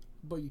people.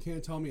 But you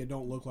can't tell me it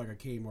don't look like a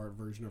Kmart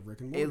version of Rick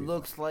and Morty. It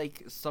looks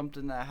like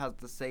something that has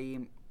the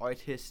same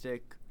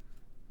artistic,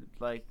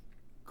 like,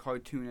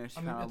 cartoonish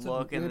kind of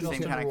look and the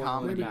same kind of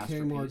comedy. Maybe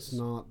Kmart's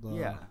not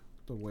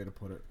the way to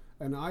put it.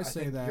 And I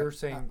say think that you're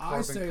saying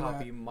carbon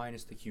copy that,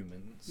 minus the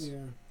humans.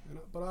 Yeah,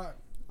 but I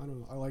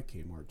don't know. I like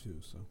Kmart too.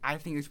 So I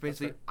think it's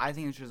basically. I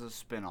think it's just a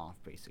spin-off,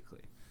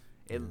 basically.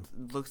 It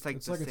looks like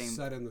it's the like same. It's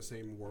set in the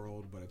same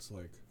world, but it's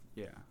like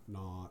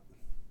not.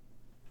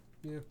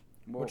 Yeah.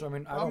 Well, which I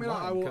mean, I don't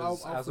mind,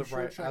 because as of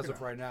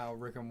right now,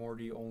 Rick and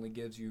Morty only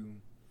gives you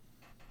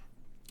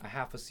a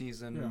half a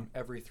season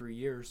every 3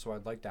 years, so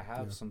I'd like to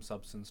have some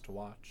substance to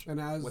watch,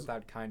 and with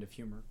that kind of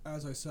humor.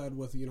 As I said,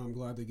 I'm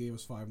glad they gave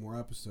us 5 more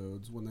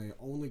episodes. When they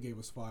only gave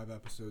us 5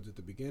 episodes at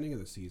the beginning of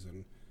the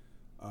season,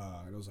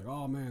 it was like,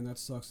 oh man, that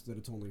sucks that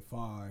it's only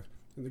 5.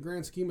 In the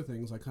grand scheme of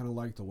things, I kind of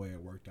liked the way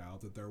it worked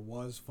out, that there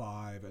was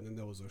 5, and then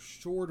there was a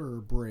shorter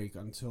break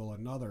until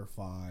another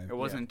 5. It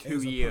wasn't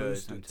 2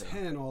 years to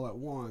 10 all at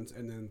once,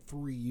 and then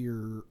 3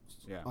 years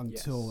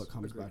until it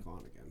comes back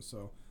on again.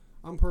 So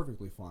I'm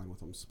perfectly fine with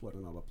them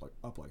splitting up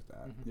like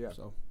that. Yeah.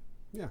 So,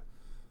 yeah.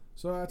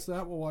 So that's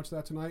that. We'll watch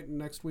that tonight, and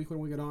next week when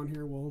we get on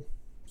here, we'll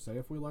say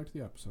if we liked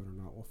the episode or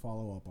not. We'll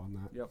follow up on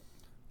that. Yep.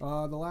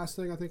 The last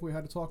thing I think we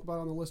had to talk about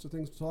on the list of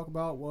things to talk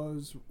about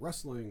was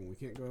wrestling. We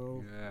can't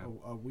go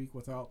a week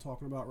without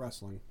talking about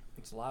wrestling.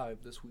 It's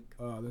live this week.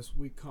 This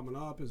week coming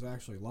up is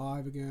actually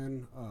live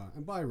again.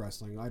 And by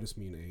wrestling, I just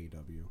mean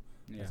AEW.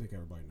 Yeah. I think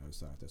everybody knows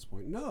that at this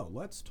point. No,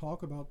 let's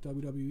talk about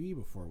WWE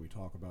before we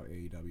talk about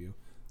AEW.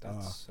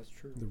 That's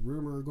true. The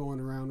rumor going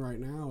around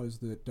right now is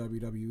that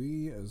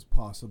WWE is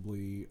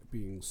possibly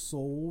being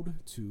sold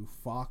to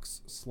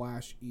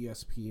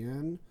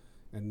Fox/ESPN,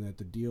 and that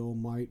the deal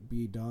might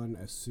be done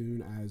as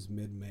soon as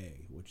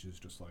mid-May, which is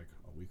just like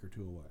a week or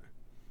 2 away.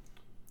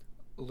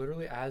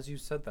 literally, as you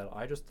said that,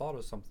 I just thought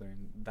of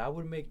something. That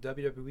would make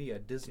WWE a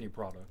Disney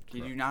product.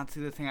 Did you not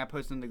see the thing I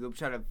posted in the group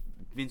chat of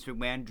Vince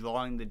McMahon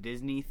drawing the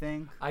Disney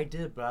thing? I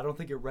did, but I don't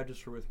think it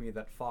registered with me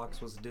that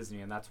Fox was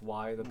Disney, and that's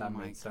why that my made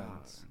God.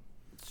 sense.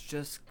 It's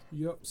just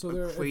Yep. So a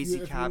there, crazy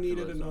if you needed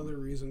capitalism. another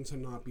reason to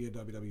not be a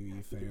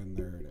WWE fan,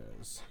 there it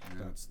is.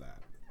 Yeah. That's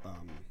that.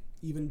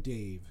 Even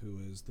Dave, who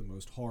is the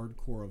most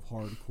hardcore of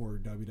hardcore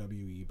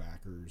WWE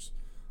backers,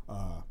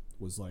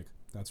 was like,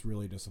 "That's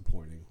really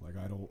disappointing. Like,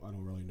 I don't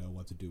really know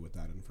what to do with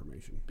that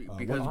information. Because what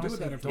to do honestly, with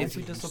that don't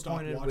information? be You stop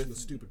disappointed watching with- the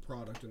stupid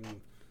product and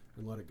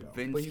let it go.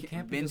 But you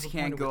can't be Vince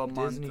disappointed can't go with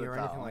a month Disney or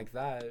anything without. like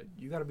that.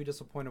 You got to be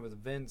disappointed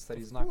with Vince that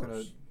he's Of not going to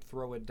course.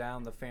 throw it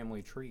down the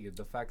family tree.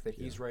 The fact that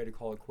he's ready to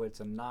call it quits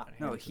and not hand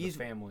No, it to the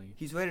family.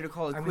 He's ready to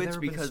call it I mean, quits there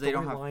have been because they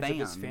don't have storylines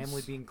fans. of his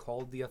family being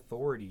called the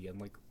authority and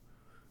like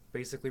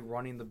basically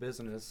running the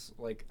business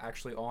like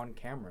actually on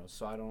camera.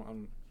 So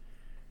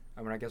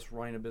I guess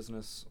running a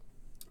business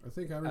I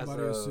think as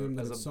everybody a, assumed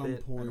that as at a some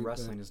bit point in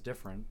wrestling that, is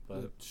different,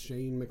 but that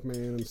Shane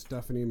McMahon and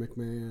Stephanie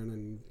McMahon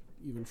and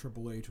even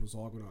Triple H was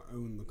all going to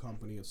own the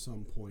company at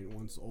some point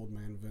once old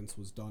man Vince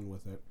was done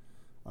with it.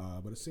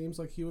 But it seems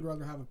like he would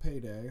rather have a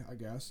payday, I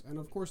guess. And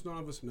of course, none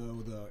of us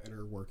know the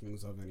inner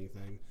workings of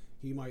anything.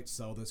 He might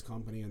sell this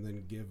company and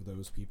then give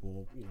those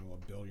people,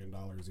 $1 billion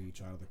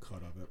each out of the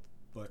cut of it.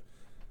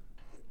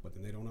 But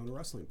then they don't own a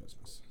wrestling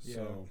business. Yeah.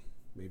 So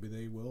maybe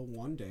they will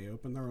one day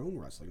open their own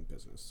wrestling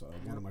business.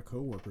 One of my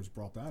coworkers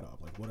brought that up.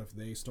 Like, what if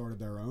they started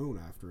their own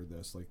after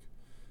this,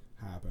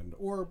 happened?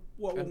 Or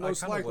what will And I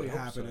most kinda would likely hope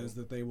happen so. is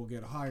that they will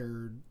get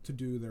hired to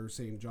do their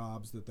same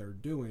jobs that they're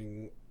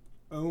doing,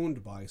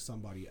 owned by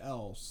somebody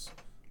else.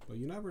 But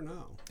you never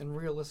know. and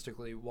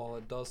realistically, while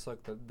it does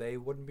suck that they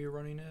wouldn't be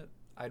running it,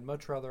 I'd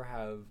much rather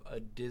have a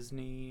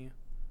Disney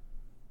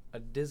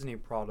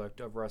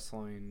product of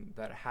wrestling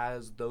that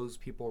has those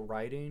people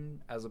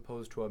writing as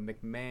opposed to a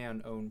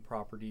McMahon-owned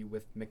property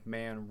with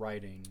McMahon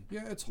writing.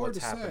 Yeah, it's hard what's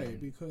to happening. say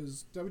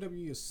because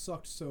WWE has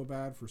sucked so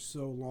bad for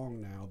so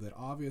long now that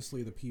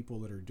obviously the people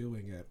that are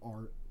doing it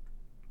aren't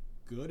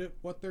good at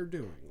what they're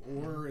doing,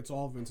 or it's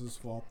all Vince's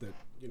fault that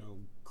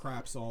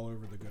craps all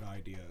over the good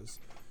ideas.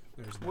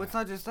 There's that. Well, it's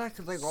not just that,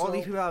 because all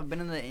these So- people have been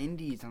in the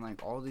indies, and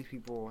all these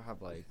people have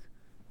but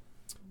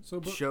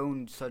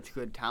shown such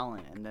good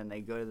talent, and then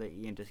they go to the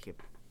E and just get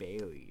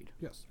buried.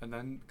 yes, And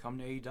then come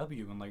to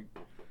AEW and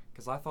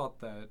because I thought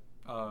that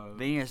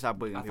They need to stop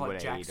bringing I people thought to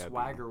Jack AEW.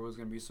 Swagger was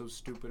going to be so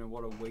stupid and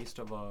what a waste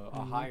of a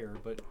hire,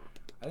 but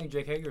I think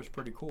Jake Hager's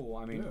pretty cool.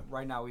 I mean, Yeah.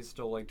 right now he's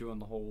still doing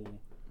the whole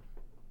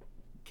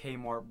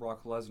Kmart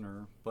Brock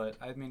Lesnar, but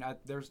I mean,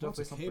 there's lots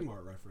definitely of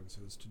something. Kmart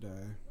references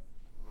today.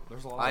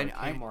 There's a lot of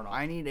Kmart.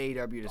 I need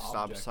AEW to stop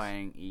objects.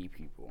 signing E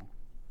people.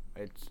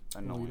 It's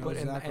annoying. know But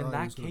in Zack that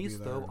Ryder's gonna be case,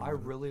 there though, in a I minute.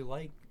 really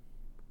like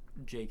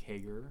Jake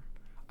Hager.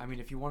 I mean,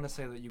 if you want to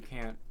say that you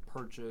can't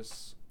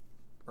purchase,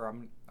 or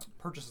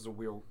purchase is a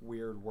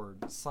weird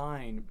word,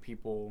 sign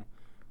people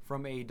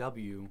from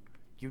AEW,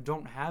 you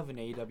don't have an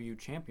AEW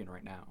champion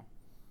right now.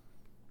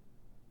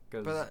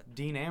 Because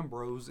Dean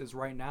Ambrose is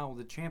right now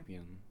the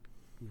champion.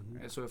 Mm-hmm.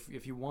 And so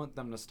if you want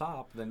them to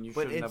stop, then you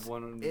But shouldn't have it's-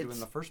 wanted them to do it in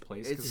the first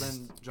place. Because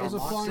then John There's a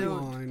Moxley- fine Still-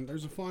 line.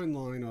 There's a fine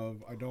line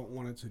of I don't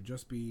want it to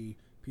just be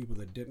people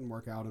that didn't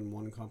work out in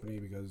one company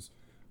because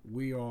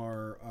we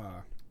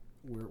are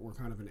we're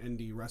kind of an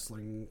indie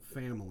wrestling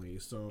family.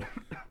 So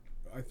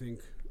I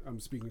think I'm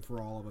speaking for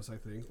all of us. I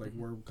think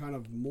we're kind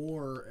of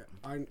more.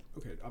 I'm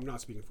not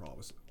speaking for all of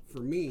us.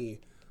 For me,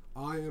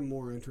 I am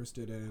more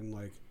interested in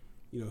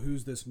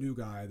who's this new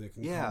guy that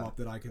can Yeah. come up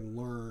that I can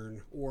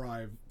learn, or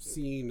I've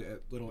seen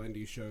at little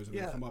indie shows and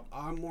they Yeah. come up.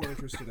 I'm more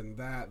interested in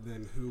that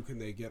than who can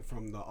they get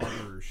from the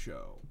other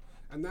show.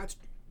 And that's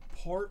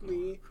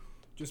partly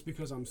just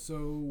because I'm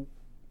so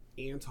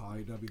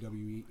anti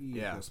WWE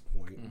Yeah. at this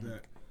point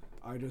that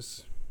I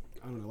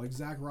don't know, like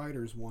Zack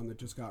Ryder's one that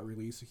just got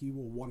released. He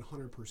will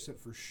 100%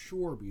 for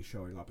sure be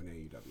showing up in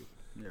AEW.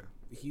 Yeah.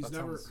 He's that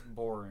never sounds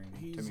boring to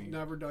he's me.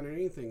 never done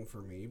anything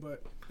for me,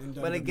 but in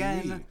But WWE,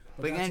 again,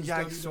 that's his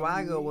Jack WWE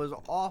Swagger was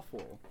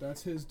awful.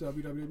 That's his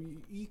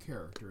WWE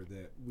character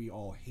that we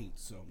all hate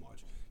so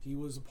much. He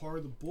was a part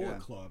of the Bullet Yeah.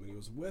 Club, and he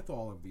was with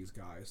all of these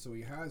guys, so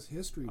he has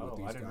history with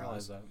these I didn't guys.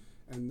 realize that.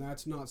 And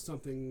that's not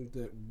something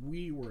that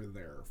we were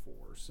there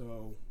for.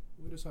 So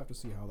we just have to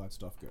see how that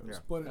stuff goes. Yeah.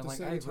 But at And the I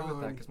same agree with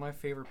that time, because my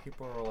favorite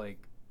people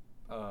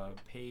are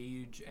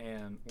Paige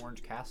and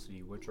Orange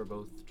Cassidy, which are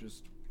both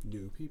just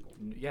new people.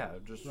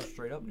 just Right.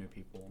 straight up new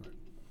people.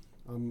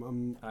 Right.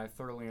 And I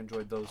thoroughly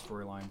enjoyed those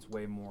storylines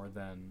way more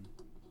than,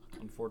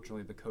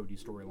 unfortunately, the Cody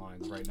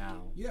storylines right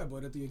now. Yeah,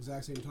 but at the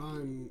exact same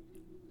time,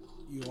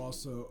 you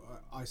also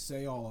I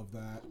say all of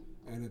that,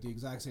 and at the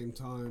exact same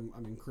time, I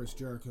mean, Chris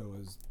Jericho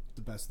is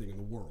the best thing in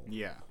the world.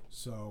 Yeah.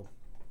 So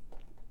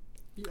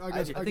yeah,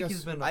 I think guess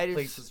he's been I at just-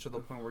 places to the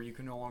point where you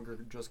can no longer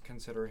just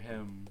consider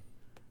him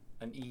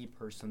an E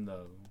person,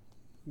 though.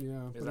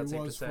 Yeah, Is but that he safe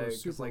to was for say? a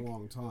 'Cause, super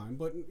long time.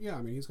 But yeah,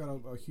 I mean, he's got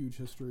a huge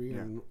history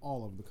Yeah. in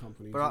all of the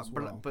companies But as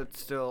well. but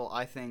still,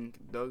 I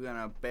think they're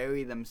gonna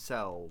bury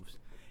themselves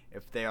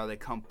if they are the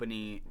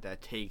company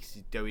that takes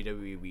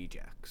WWE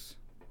rejects.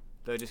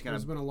 They're just gonna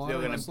There's been a lot they're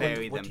of gonna wrestling.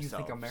 bury What do you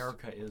themselves. think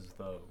America is,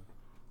 though?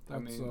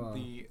 That's,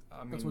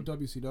 That's what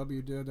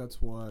WCW did.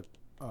 That's what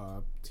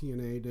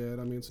TNA did.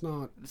 I mean, it's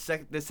not.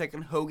 The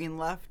second Hogan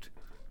left,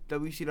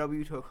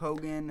 WCW took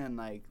Hogan, and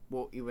like,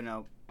 well, even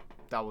though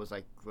that was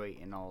like great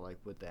and all, like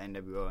with the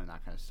NWO and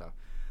that kind of stuff.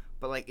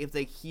 But like, if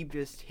they keep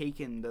just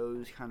taking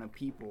those kind of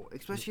people,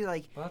 especially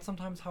like, Well, that's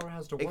sometimes how it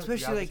has to work. Especially,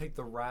 you have like- to take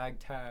the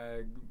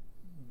ragtag,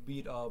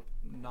 beat up,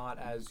 not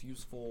as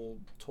useful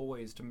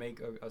toys to make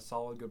a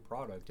solid, good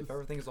product. If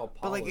everything is all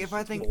polished, But, like, if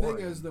I it's think- The thing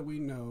boring. is that we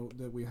know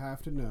that we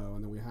have to know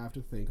and that we have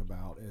to think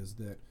about is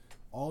that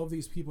all of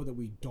these people that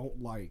we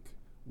don't like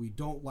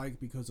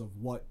because of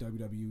what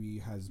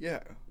WWE has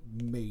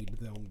made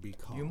them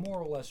become. You more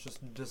or less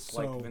just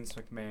dislike So- Vince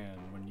McMahon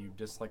when you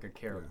dislike a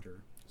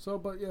character. So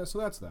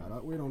that's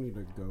that. We don't need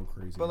to go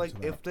crazy. but like,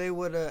 into if that. they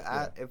would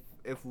have,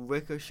 if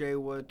Ricochet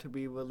were to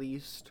be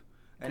released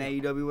and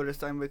AEW would have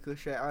signed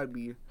Ricochet, I'd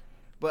be.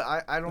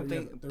 But I don't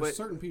think. There's But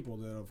certain people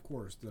that, of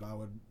course, that I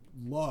would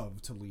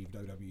love to leave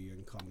WWE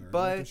and come there.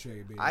 But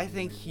Ricochet being I one of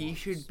think the main he ones.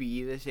 should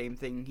be the same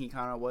thing he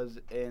kind of was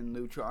in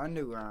Lucha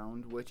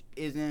Underground, which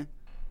isn't.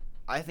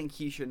 I think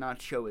he should not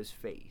show his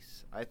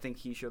face. I think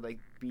he should like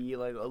be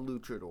like a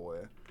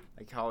luchador,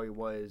 like how he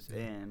was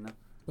in.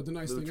 But the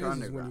nice Lucha thing is when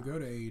you Underground. go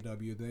to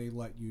AEW, they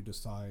let you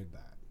decide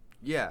that.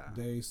 Yeah.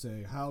 They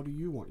say, how do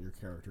you want your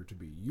character to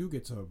be? You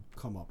get to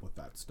come up with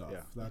that stuff.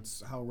 Yeah.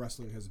 That's how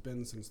wrestling has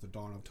been since the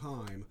dawn of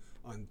time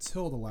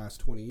until the last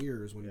 20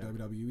 years when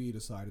WWE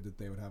decided that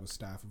they would have a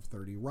staff of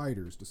 30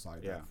 writers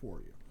decide that for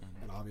you.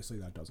 And obviously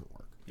that doesn't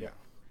work. Yeah.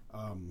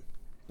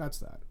 That's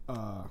that.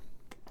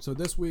 So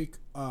this week,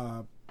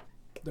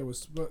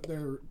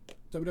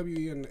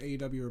 WWE and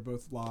AEW are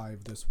both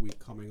live this week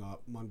coming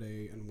up,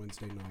 Monday and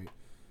Wednesday night.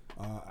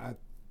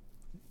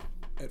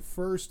 At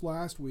first,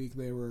 last week,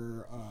 they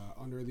were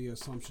under the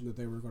assumption that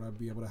they were going to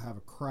be able to have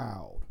a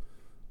crowd,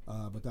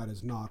 but that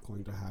is not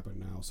going to happen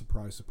now.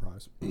 Surprise,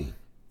 surprise.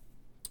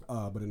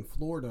 But in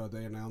Florida,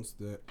 they announced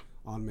that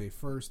on May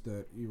 1st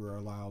that you were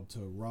allowed to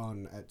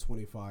run at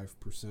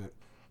 25%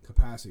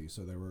 capacity,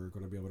 so they were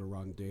going to be able to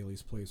run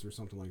Daly's Place or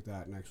something like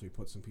that and actually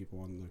put some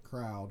people in the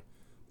crowd.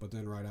 But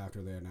then right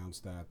after they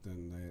announced that,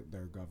 then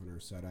their governor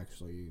said,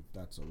 actually,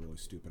 that's a really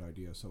stupid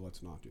idea, so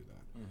let's not do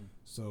that. Mm-hmm.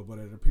 So, but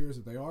it appears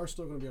that they are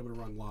still going to be able to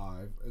run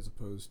live as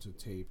opposed to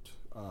taped,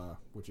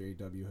 which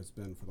AEW has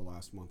been for the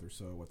last month or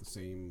so with the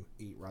same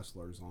 8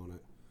 wrestlers on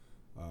it.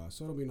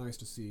 So it'll be nice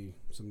to see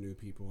some new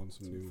people and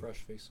some new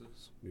fresh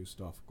faces, new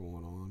stuff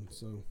going on.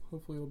 So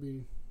hopefully it'll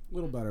be a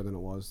little better than it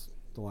was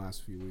the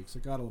last few weeks.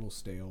 It got a little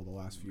stale the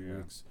last few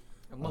weeks.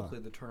 and luckily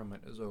the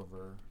tournament is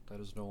over. That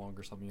is no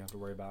longer something you have to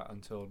worry about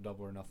until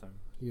Double or Nothing.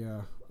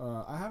 Yeah,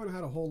 I haven't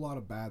had a whole lot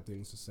of bad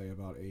things to say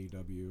about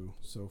AEW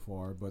so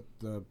far, but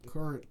the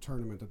current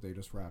tournament that they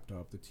just wrapped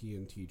up, the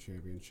TNT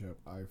Championship,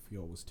 I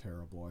feel was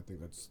terrible. I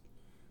think it's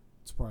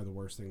probably the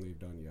worst thing they've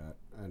done yet.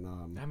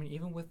 And I mean,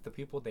 even with the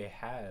people they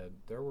had,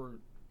 there were.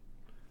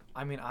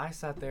 I mean, I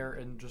sat there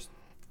and just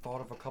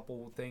thought of a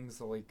couple things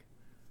that, like,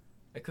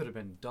 it could have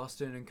been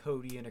Dustin and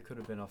Cody, and it could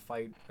have been a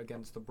fight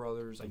against the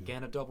brothers,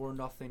 again, a Double or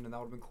Nothing, and that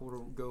would have been cool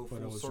to go full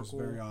but it was circle. just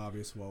very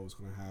obvious what was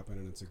going to happen,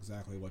 and it's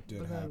exactly what did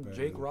But then happen.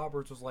 Jake and-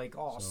 Roberts was like,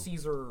 "Oh, So-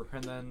 Caesar,"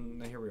 and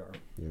then here we are.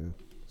 Yeah.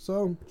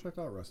 So check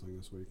out wrestling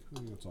this week. I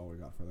think that's all we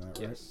got for that,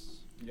 right? Yes.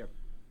 Yep.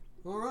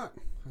 All right.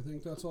 I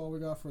think that's all we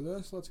got for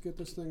this. Let's get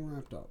this thing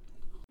wrapped up.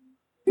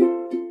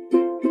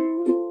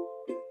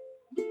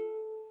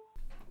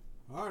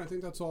 All right. I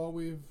think that's all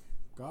we've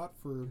got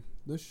for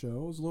this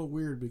show. It was a little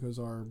weird because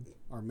our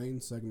main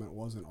segment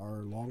wasn't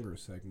our longer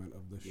segment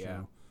of the show.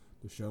 Yeah.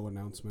 The show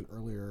announcement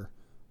earlier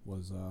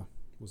was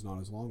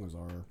not as long as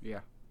our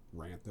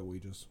rant that we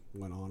just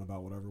went on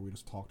about whatever we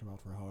just talked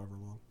about for however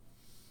long.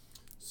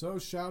 So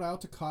shout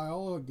out to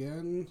Kyle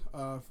again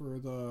for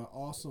the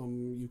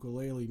awesome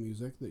ukulele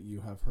music that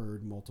you have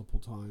heard multiple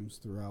times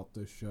throughout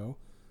this show.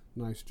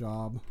 Nice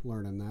job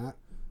learning that.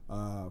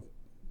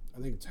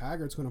 I think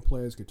Taggart's going to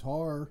play his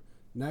guitar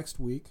next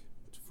week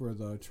for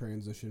the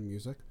transition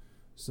music.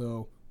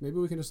 So maybe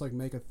we can just like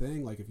make a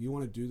thing. Like if you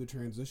want to do the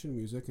transition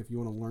music, if you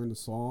want to learn the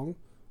song,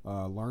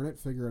 learn it,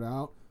 figure it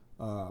out.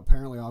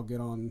 Apparently I'll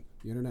get on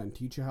the internet and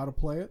teach you how to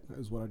play it,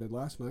 is what I did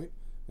last night.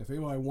 If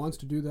anybody wants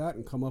to do that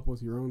and come up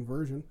with your own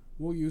version,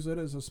 we'll use it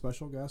as a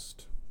special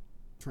guest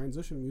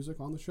transition music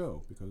on the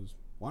show, because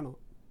why not?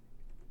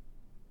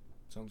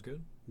 Sounds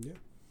good. Yeah.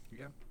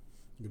 Yeah.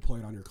 You can play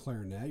it on your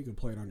clarinet, you can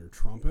play it on your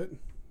trumpet.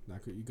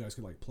 You guys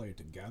could like play it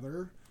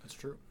together. That's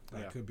true.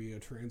 That could be a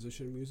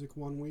transition music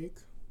one week.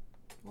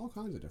 All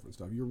kinds of different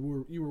stuff. You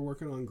were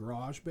working on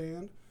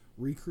GarageBand.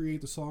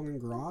 Recreate the song in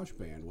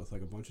GarageBand with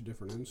like a bunch of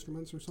different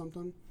instruments or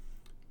something.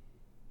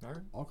 All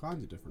right. All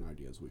kinds of different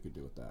ideas we could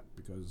do with that,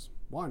 because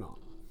why not?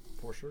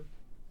 For sure.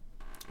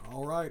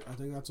 All right, I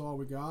think that's all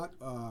we got.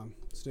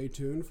 Stay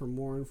tuned for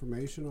more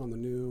information on the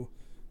new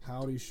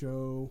Howdy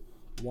Show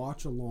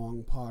Watch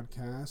Along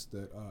podcast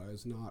that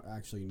is not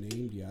actually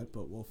named yet,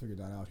 but we'll figure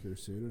that out here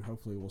soon, and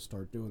hopefully we'll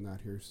start doing that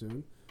here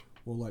soon.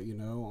 We'll let you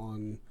know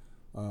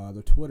on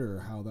the Twitter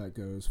how that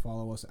goes.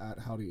 Follow us at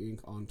Howdy Inc.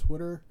 on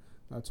Twitter.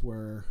 That's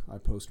where I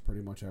post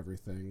pretty much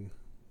everything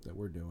that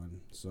we're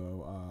doing.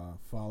 So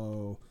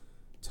follow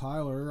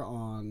Tyler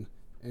on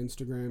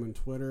Instagram and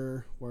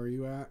Twitter. Where are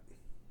you at?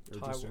 Or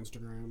just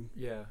Instagram?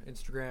 Yeah,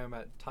 Instagram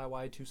at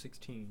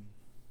TyY216.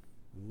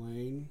 And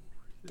Lane?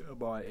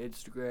 On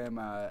Instagram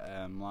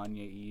at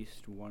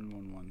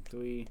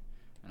LanyaEast1113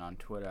 and on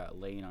Twitter at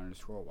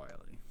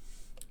Lane_Wiley.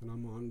 And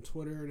I'm on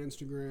Twitter and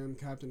Instagram.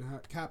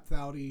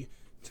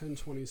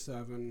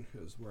 CapThowdy1027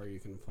 is where you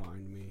can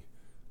find me.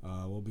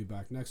 We'll be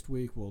back next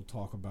week. We'll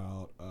talk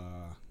about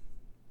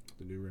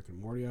the new Rick and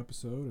Morty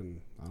episode,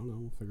 and I don't know,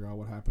 we'll figure out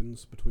what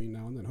happens between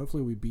now and then.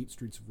 Hopefully we beat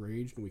Streets of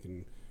Rage and we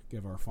can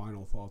give our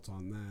final thoughts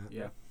on that.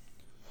 Yeah.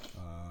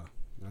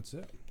 That's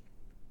it.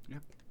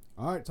 Yep.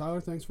 All right,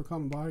 Tyler, thanks for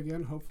coming by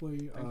again.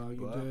 Hopefully you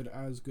Glad. did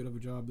as good of a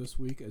job this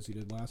week as you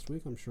did last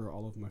week. I'm sure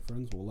all of my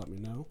friends will let me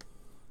know.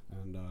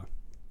 And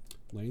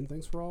Lane,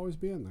 thanks for always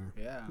being there.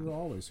 Yeah. You're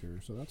always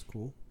here, so that's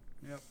cool.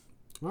 Yep.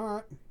 All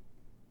right.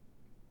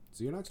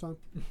 See you next time.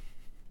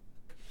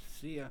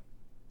 See ya.